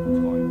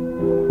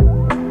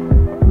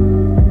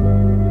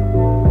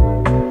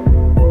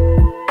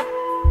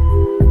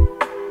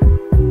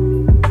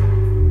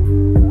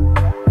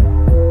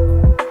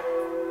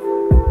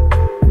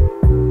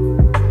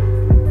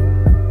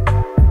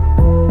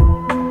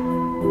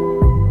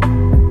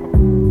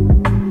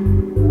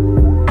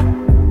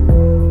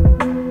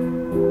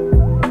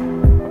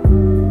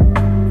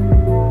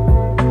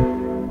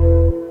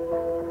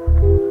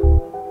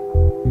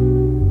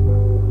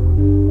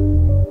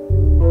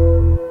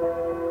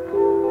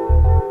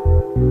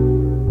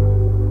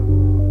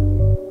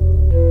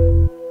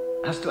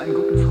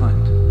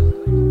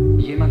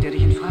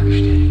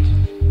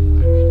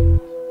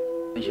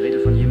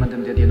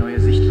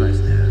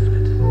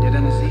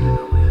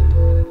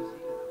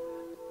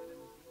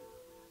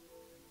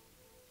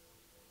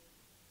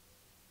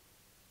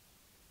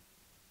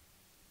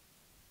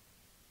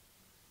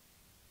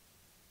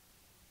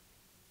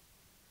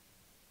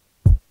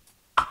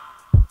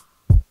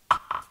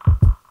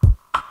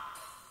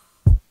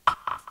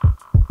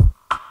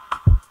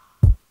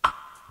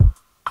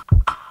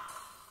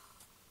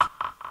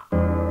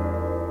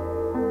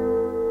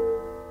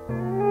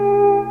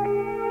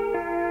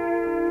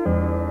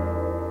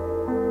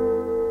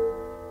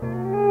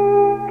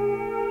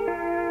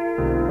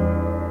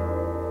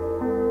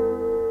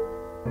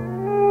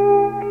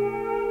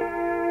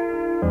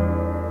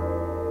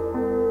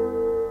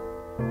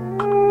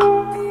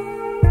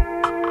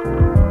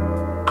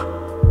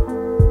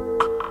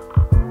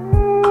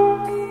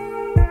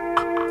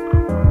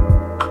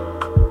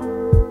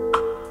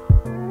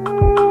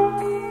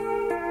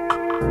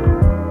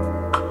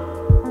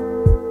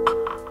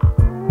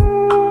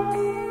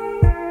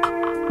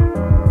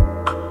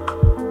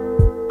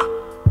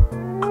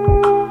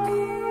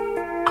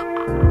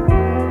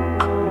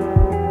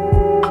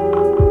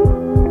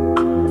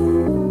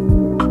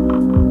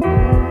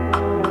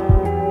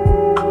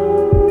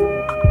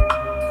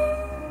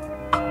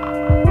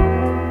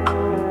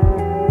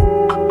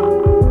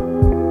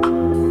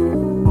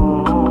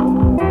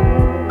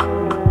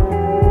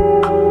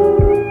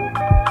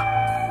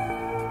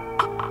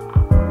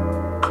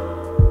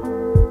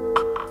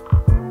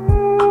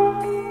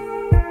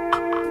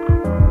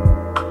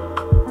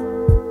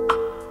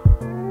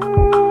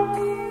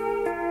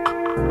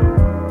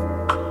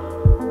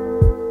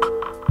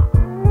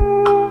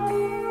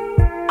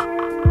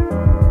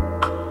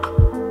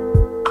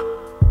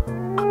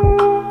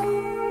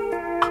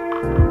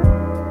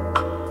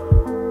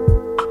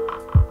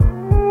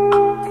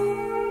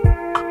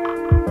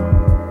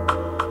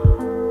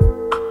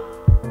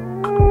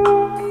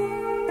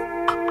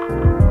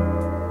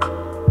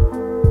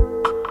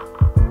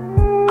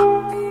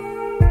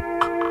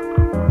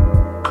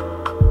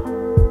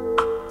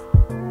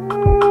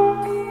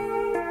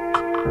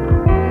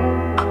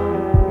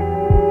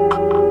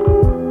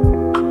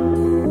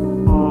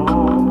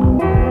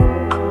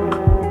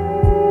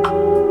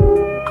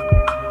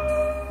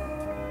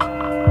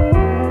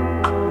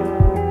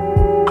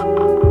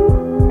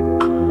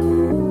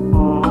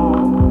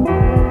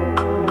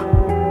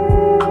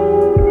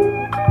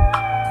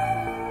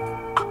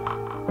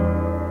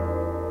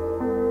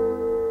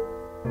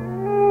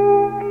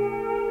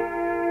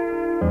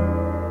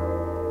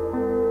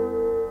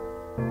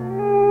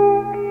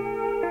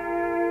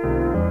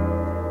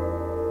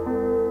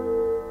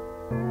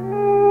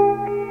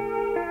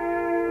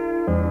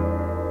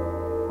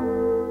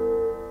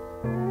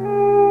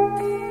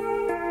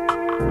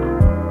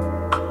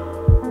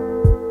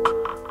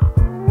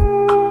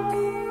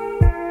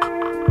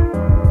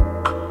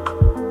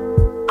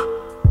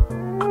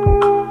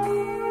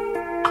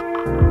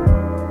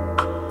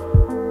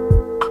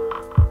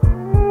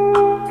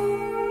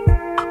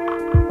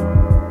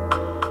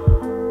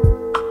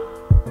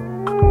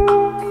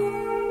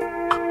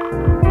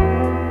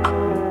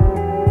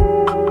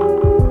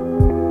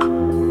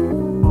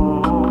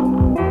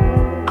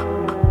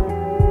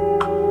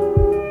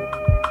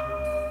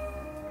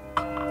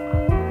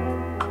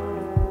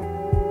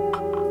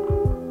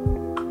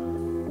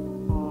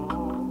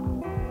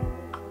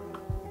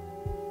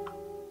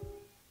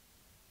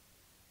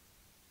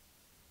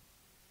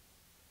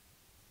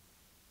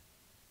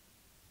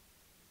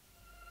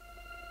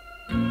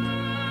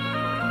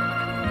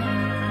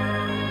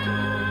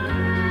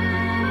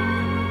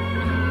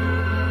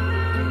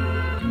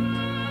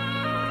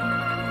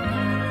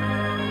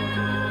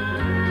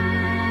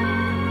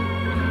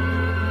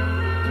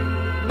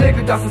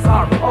 Nigga, das ist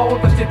R.O.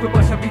 Das steht für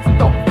Brecher wie zum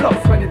Dope Flows.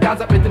 Wenn ihr da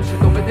seid mit dem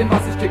Shit und mit dem,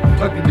 was ich kick,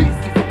 dann genießt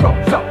diese Bro.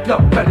 Yo,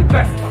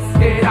 BerlinWest, was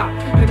geht ab?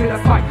 Nimm mir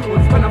das Mic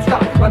und ich bin am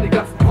Start. Wann die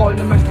ganzen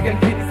Trollen möchte gern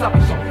Kiddies hab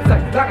ich schon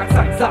seit langer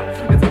Zeit satt.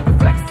 Jetzt wird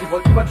geflext, ihr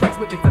wollt über Tracks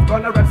mit nichts als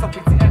Burner-Raps auf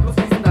BC endlos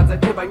fließen, dann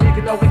seid ihr bei mir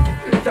genau richtig.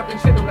 Ich hab den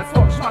Shit und das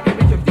Vorgeschmack, ihr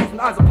mich euch diesen,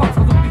 also Pops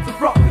versucht die zu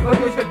frocken. Weil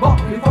ihr euch weg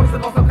morgen, die Fotos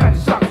sind draußen keine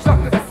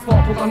Chance. Es ist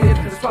vorprogrammiert,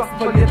 es ist Spaß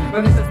verliert,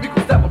 wenn ich das Mikro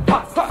step und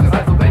pass.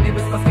 Also wenn ihr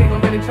wisst, was geht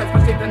und wenn den Scheiß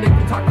versteht, dann legt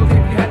den Takt und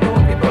hebt die Hände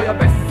und gebt euer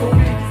Bestes, so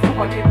wie ich es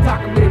tue, jeden Tag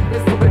im Leben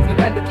ist so wird's mit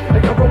Ende.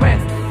 Ich hab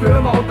Romanzn, für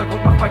immer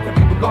Untergrund, mach weiter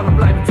wie begonnen und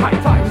bleibe tight.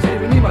 Ich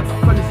lebe niemals auf,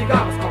 völlig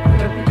egal was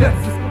kommt, denn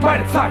jetzt ist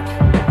meine Zeit.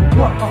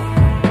 Wow.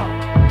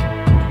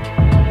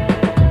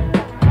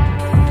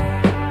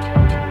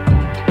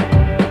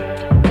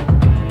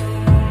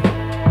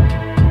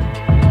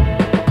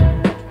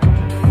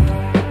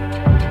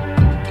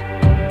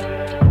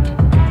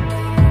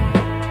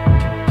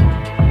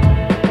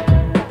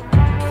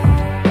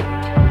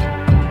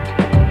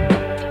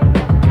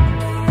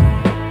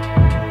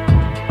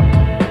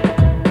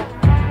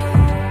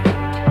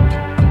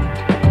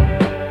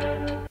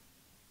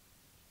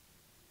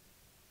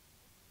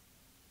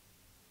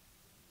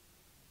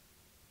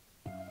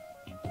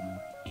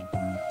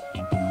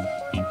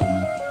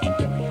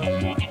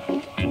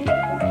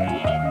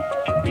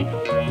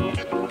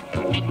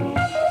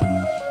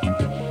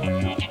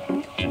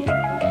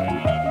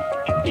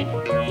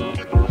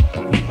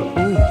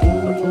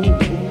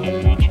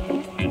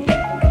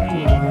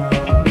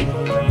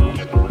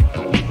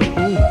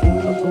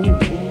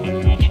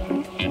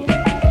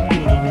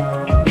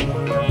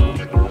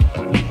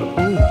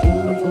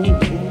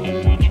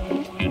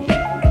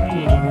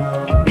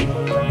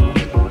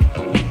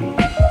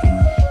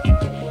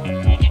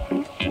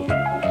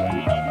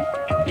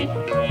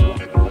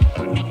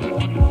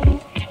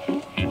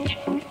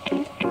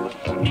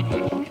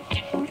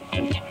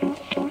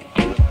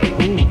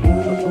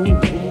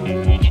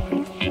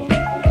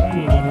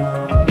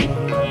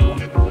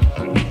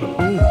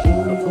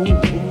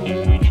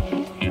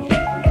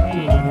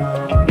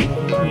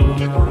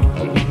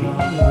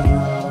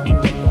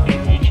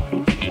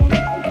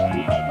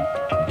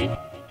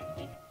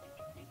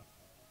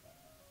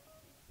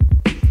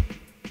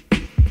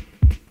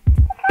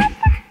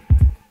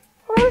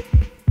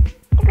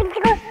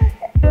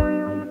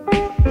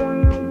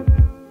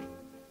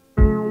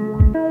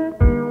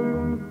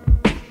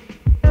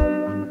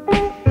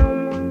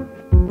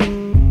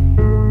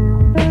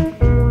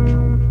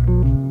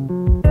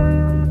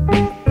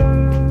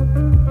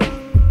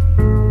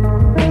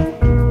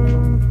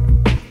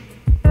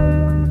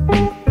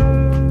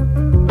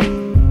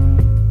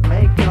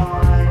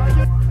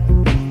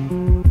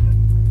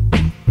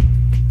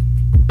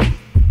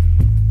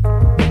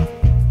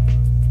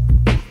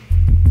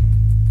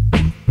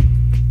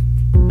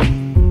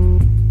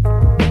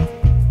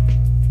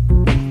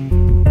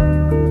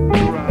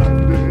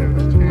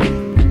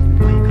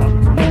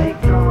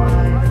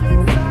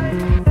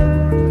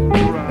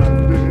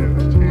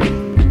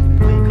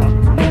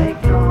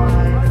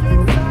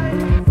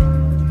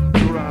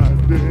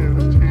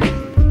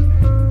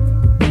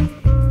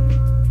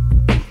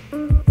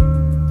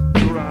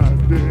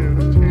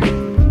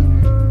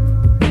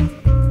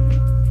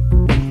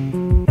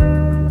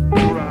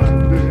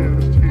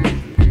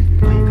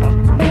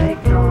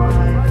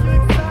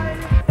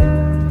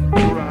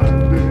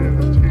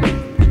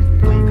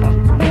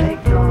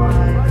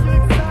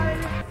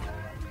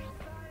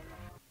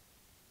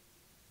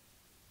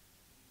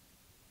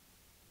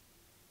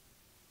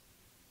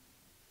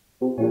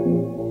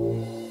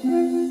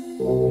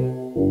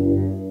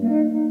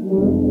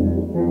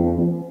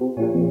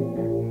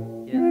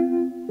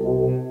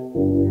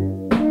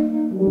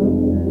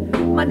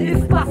 Man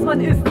ist, was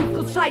man ist, du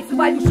frisst Scheiße,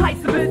 weil du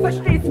Scheiße willst.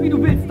 Verstehst, wie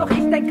du willst, doch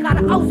ich denk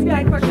gerade aus wie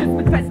ein Faschist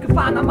mit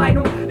festgefahrener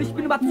Meinung. Ich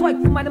bin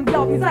überzeugt von meinem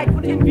Glauben, ihr seid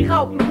von innen wie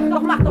Raupen,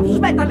 doch macht auf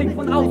Schmetterling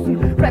von außen.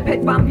 Rap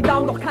hält warm wie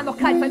Down, doch kann doch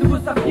kalt sein, du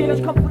wirst erfrieren.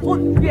 Ich komm von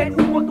unten wie ein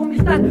U-Boot, um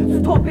dich dann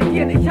zu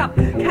torpedieren. Ich hab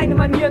keine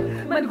Manieren,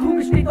 meine Crew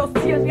besteht aus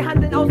Tieren. Wir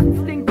handeln aus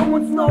Instinkt, um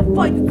uns nur auf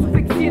Beute zu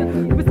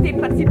fixieren. Du bist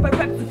deplatziert bei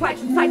Rap zur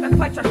falschen Zeit an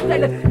falscher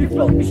Stelle. Wir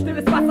floaten wie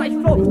stilles Wasser, ich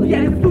float wie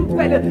eine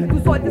Flutwelle. Du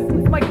solltest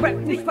mit meinem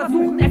Rap nicht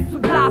versuchen, es zu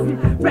blasen.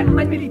 Rappen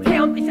mein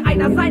Militär und ich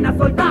einer seiner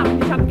Soldaten.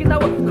 Ich hab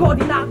genaue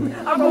Koordinaten,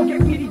 R.O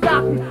gibt mir die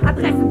Daten,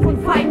 Adressen von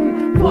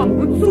Feinden, Form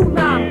und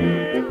Zunahmen.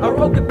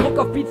 R.O gibt Druck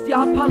auf Beats, die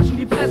hart punchen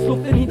wie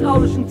Pressluft in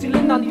hydraulischen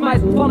Zylindern. Die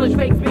meisten von euch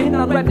Fakes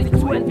behindern Rap sich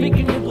zu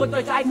entwickeln. Ihr drückt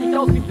euch eigentlich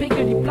aus wie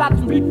Pickel, die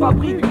platzen.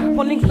 Beatfabrik,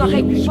 von links nach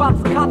rechts wie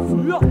schwarze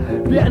Katzen.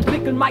 Wir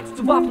entwickeln Mics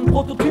zu Waffen,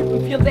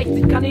 Prototypen,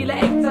 64 Kanäle,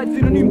 Echtzeit,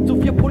 Synonym zu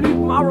 4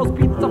 Polypen. R.O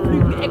Beats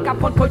zerflügen, Äcker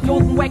von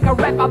Kolchosen, Wacker,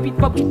 Rapper,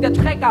 Beatfabrik, der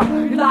Trecker.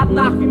 Wir laden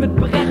nach wie mit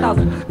Berettas.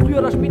 Früher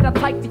oder später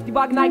zeigt sich, die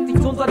Waage neigt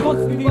sich zu unserer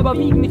Gunst. Wir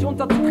überwiegen, nicht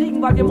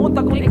unterzukriegen, weil wir im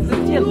Untergrund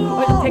existieren.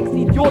 Eure Texte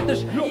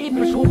idiotisch,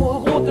 episch,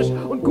 homoerotisch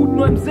und gut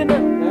nur im Sinne.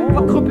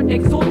 Verkrüppelt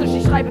exotisch,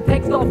 ich schreibe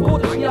Texte auf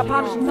gotischen,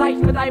 japanischen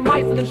Zeichen mit einem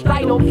Meißel in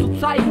Steine, um zu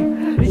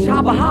zeigen. Ich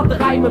habe harte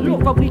Reime,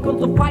 Beatfabrik,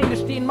 unsere Feinde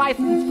stehen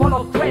meistens voll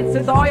auf Trends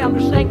hinter euren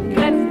beschränkten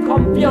Grenzen.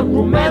 kommen wie ein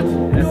Romanzn.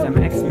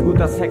 SMX, wie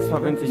guter Sex,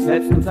 verwöhnt sich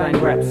selbst mit seinen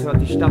Raps.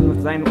 Hört die Stadt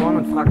mit seinen Ohren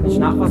und fragt nicht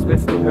nach, was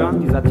willst du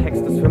hören? Dieser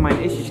Text ist für mein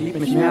Ich lieb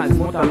mich mehr als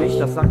Mutter mich.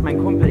 Das sagt mein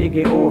Kumpel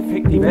EGO,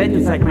 fick die Welt,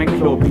 ihr seid mein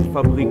Klo.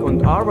 Beatfabrik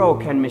und R.O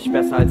kennen mich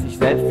besser als ich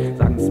selbst.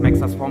 Sagen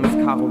Smexers Form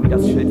ist Karo wie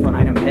das Schild von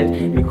einem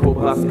Held. Wie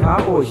Cobras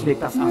K.O, ich leg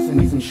das Ass in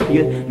diesem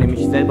Spiel. Nehm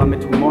mich selber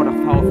mit Humor, doch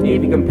fahr auf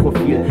ewigem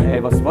Profil.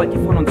 Ey, was wollt ihr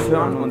von uns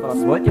hören und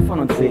was wollt ihr von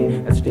uns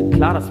sehen? Es steht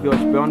klar, dass wir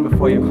euch burnen,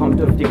 bevor ihr kommt,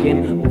 dürft ihr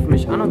gehen. Ruf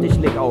mich an und ich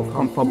leg auf,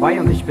 kommt vorbei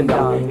und ich bin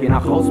da. Geh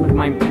nach Haus mit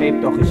meinem Tape,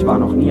 doch ich war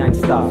noch nie ein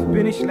Star.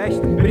 Bin ich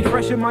schlecht? Bin ich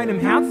fresh in meinem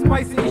Herzen?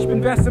 Weiß ich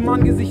bin best im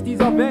Angesicht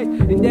dieser Welt,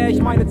 in der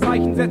ich meine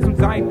Zeichen setze und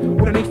sein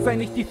oder nicht sein,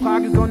 nicht die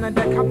Frage, sondern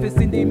der Kampf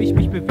ist, in dem ich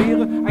mich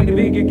bewähre, eine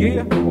Wege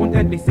gehe und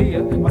endlich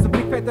sehe, was im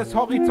Blickfeld des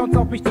Horizonts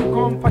auf mich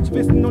zukommt. Falsch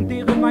Wissen und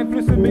deren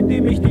Einflüsse, mit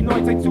dem ich die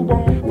Neuzeit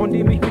zubaue, von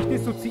dem ich mich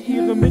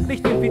dissoziiere, mit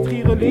Licht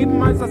infiltriere,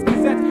 Leben als das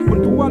Gesetz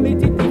von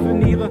Dualität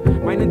definiere.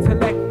 Mein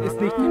Intellekt ist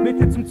nicht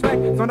Mittel zum Zweck,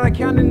 sondern der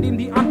Kern, in dem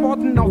die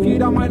Antworten auf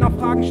jeder meiner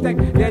Fragen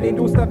steckt. Der den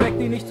Durst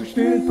erweckt, den ich zu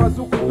stillen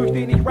versuche, durch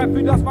den ich rap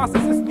für das, was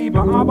es ist, liebe,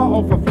 aber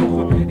auch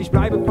verfluche. Ich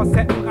bleibe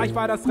facettenreich,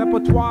 weil das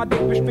Repertoire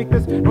dick bespickt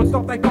ist.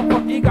 Nonstop dein Kopf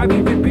macht egal,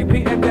 wie viel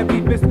BPM der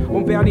Beat bist.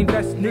 Und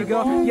Berlin-West,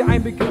 Nigger, hier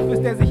ein Begriff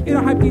ist, der sich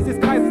innerhalb dieses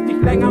Kreises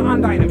nicht länger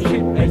an deinem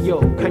Shit. Ey yo,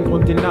 kein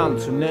Grund den Namen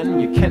zu nennen.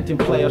 Ihr kennt den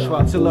Player,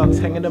 schwarze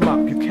Logs hängen im Up.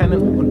 You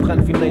kennen und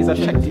brennt wie ein Laser,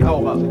 checkt die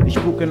Aura. Ich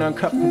spuke in euren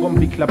Köpfen rum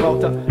wie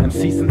Klabauter.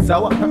 MCs sind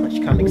sauer,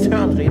 ich kann nichts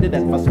hören, redet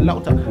etwas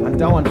lauter.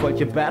 Andauernd wollt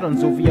ihr battlen,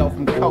 so wie auf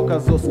dem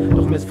Kaukasus.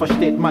 Doch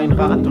missversteht mein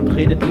Rat und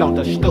redet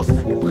lauter Stuss.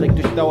 Geprägt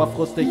durch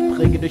Dauerfrust, ich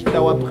präge durch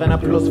Dauerbrenner.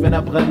 Plus, wenn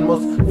er brennen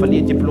muss,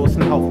 verliert ihr bloß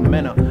einen Haufen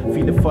Männer.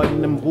 Viele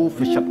folgen im Ruf,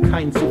 ich hab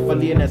keinen zu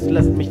verlieren. Es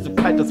lässt mich so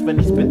kalt, als wenn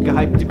ich spit,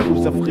 gehypte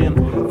Crews erfrieren.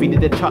 Wieder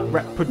der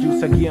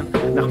Chart-Rap-Producer gieren.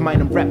 Nach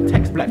meinem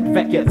Rap-Text bleibt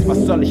weg jetzt,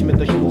 was soll ich mit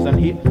euch Losern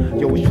hier?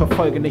 Yo, ich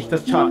verfolge nicht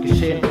das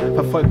Chartgeschehen,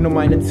 verfolge nur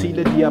meine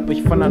Ziele, die hab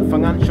ich von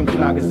Anfang an schon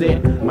klar gesehen.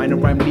 Meine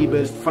Rhyme-Liebe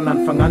ist von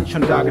Anfang an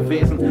schon da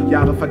gewesen.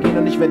 Jahre vergehen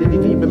und ich werde die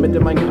Liebe mit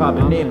in mein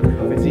Grabe nehmen.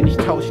 Will sie nicht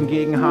tauschen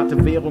gegen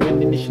harte Währungen,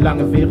 die nicht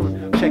lange wären.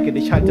 Checke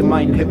dich, halte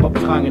meinen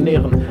Hip-Hop-Drang in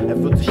Ehren.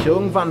 Er wird sich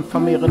irgendwann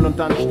vermehren und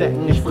anstecken.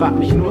 Ich frag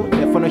mich nur,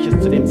 wer von euch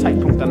ist zu dem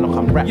Zeitpunkt dann noch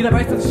am Rap? Jeder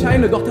weiß, dass ich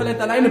scheine, doch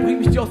Talent alleine bringt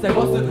mich nicht aus der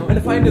Gosse. Meine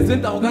Feinde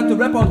sind arrogante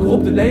Rapper und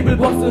korrupte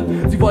Labelbosse.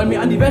 Sie wollen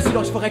mir an die Wäsche,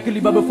 doch ich verrecke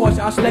lieber, bevor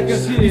ich Arsch lecke.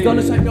 Die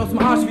Sonne scheint mir aus dem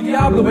Arsch wie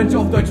Diablow, wenn ich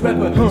auf Deutsch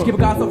rappe. Ich gebe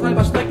Gas auf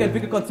halber Strecke,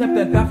 entwickle Konzepte,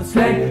 entwerfe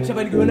Slang. Ich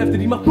habe eine Gehirnhälfte,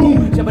 die macht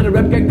Boom. Ich habe eine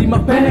Rap-Gang, die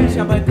macht Bang. Ich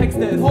habe einen Text,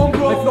 der ist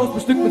Homegrown. Mein Flow ist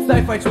bestückt mit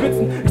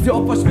Sci-Fi-Spitzen. Ich seh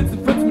Opfer schwitzen,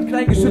 Pfützen mit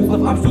kleinen Geschützen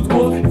auf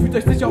Absturzkurs. Ihr fühlt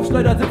euch sicher auf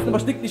Schleuder sitzen, aber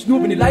stickt nicht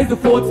nur, wenn ihr leise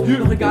furzt.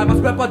 Doch egal,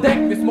 was Rapper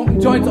denken, wir smoken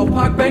Joints auf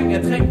Parkbänken,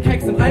 ertränken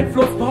Keks im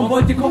Rheinfluss. Warum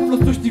wollt ihr kopflos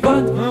durch die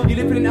Wand? Ihr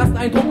lebt für den ersten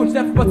Eindruck und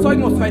sterbt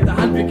überzeugen aus zweiter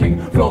Hand. Wir kicken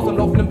Flows am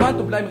laufenden Band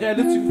und bleiben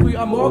realistisch wie früh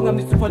am Morgen. Haben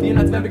nichts zu verlieren,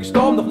 als wären wir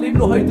gestorben, doch leben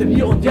nur heute,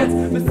 hier und jetzt.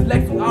 Mr.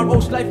 Lex und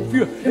R.O schleifen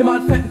für immer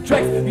an fetten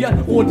Tracks. Wir an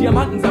rohen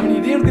Diamanten sammeln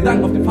Ideen und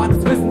Gedanken auf dem Pfad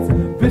des Wissens.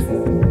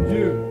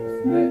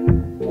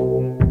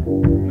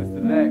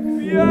 Mr. Lex.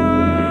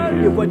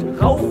 Ihr wollt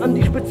rauf an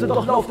die Spitze,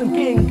 doch lauft im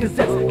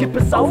Gegengesetz. Gib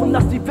es auf und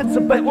lasst die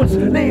Witze bei uns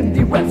leben,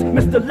 die Raps.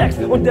 Mr. Lex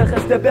und der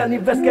Rest der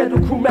Berlin-West-Geld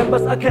und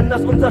Crew-Members erkennen,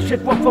 dass unser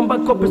Shit walkt vom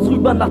Bangkok bis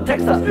rüber nach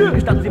Texas.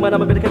 Gestatten Sie, mein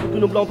Name, bitte kennt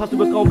grün und blau, passt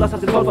übers Grauen, Glas,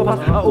 hast den Sound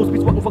verpasst.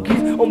 A.O.s walken von Kies,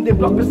 um den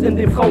Block bis in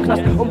den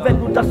Frauenknast. Und wenn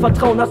du das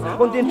Vertrauen hast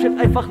und den Shit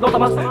einfach lauter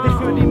machst, dich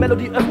für die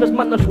Melodie öffnest,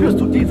 Mann, dann spürst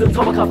du diese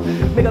Zauberkraft.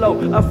 Megaloh,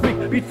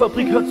 Afrik,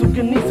 Beatfabrik, hör zu,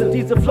 genieße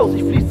diese Flows,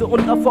 ich fließe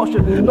und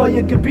erforsche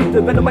neue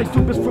Gebiete. Wenn du meinst,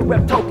 du bist für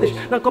Rap tauglich,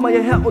 dann komm mal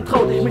hierher und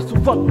trau dich, mich zu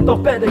fronten.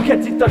 Doch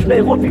Cat sieht da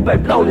schnell rot wie bei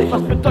Blaulicht.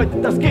 Was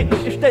bedeutet, das geht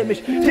nicht, ich stell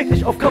mich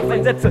täglich auf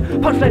Kampfeinsätze.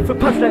 Punchline für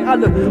Punchline,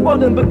 alle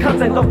wollen bekannt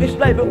sein, doch ich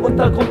bleibe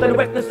Untergrund. Deine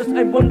Wackness ist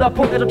ein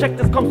Wunderpunkt, also check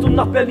das, kommst du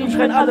nach Berlin,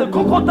 schreien alle,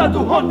 guck runter, du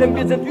Hund. Denn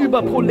wir sind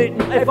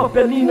Überproleten, einfach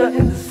Berliner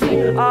in the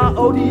scene.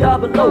 A.O.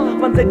 Diablow,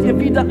 wann seid ihr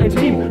wieder ein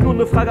Team? Nur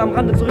eine Frage am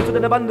Rande, zurück zu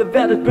deiner Bande,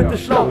 werdet bitte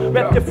schlau.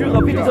 Rap der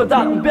Führer wie die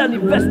Soldaten,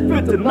 Berlin-West,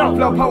 bitte now.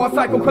 Flow, Power,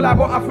 Psycho,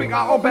 Kollabo, Afrik,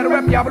 A.O. Battle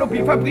Rap, Diablow,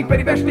 Beatfabrik,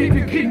 Berlin-West, steht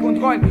für Krieg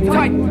und Rollen.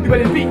 Zeit über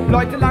den Beat,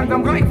 Leute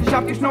langsam reißt, ich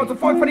hab die Schnauze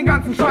voll von den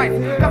ganzen Scheiß.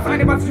 Das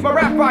eine, was ich über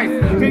Rap weiß.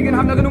 Regeln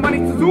haben darin Nummer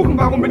nicht zu suchen.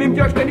 Warum benehmt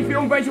ihr euch ständig wie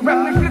irgendwelche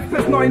rappenden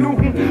Schlitzpiss neu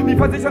luchen? Wie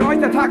versichern euch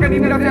der Tag, an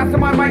dem ihr das erste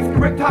Mal meist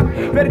gerippt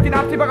habt, werdet ihr in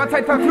absehbarer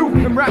Zeit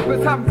verfluchen. Im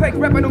Rap-Biss haben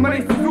Fake-Rapper Nummer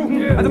nicht zu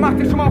suchen. Also macht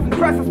ihr schon mal auf den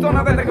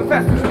Crassus-Donner, wenn der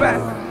gefesselt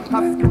ist.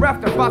 Hast es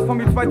gerappt, das war's von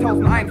mir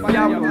 2001.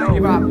 Diablow,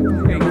 give up.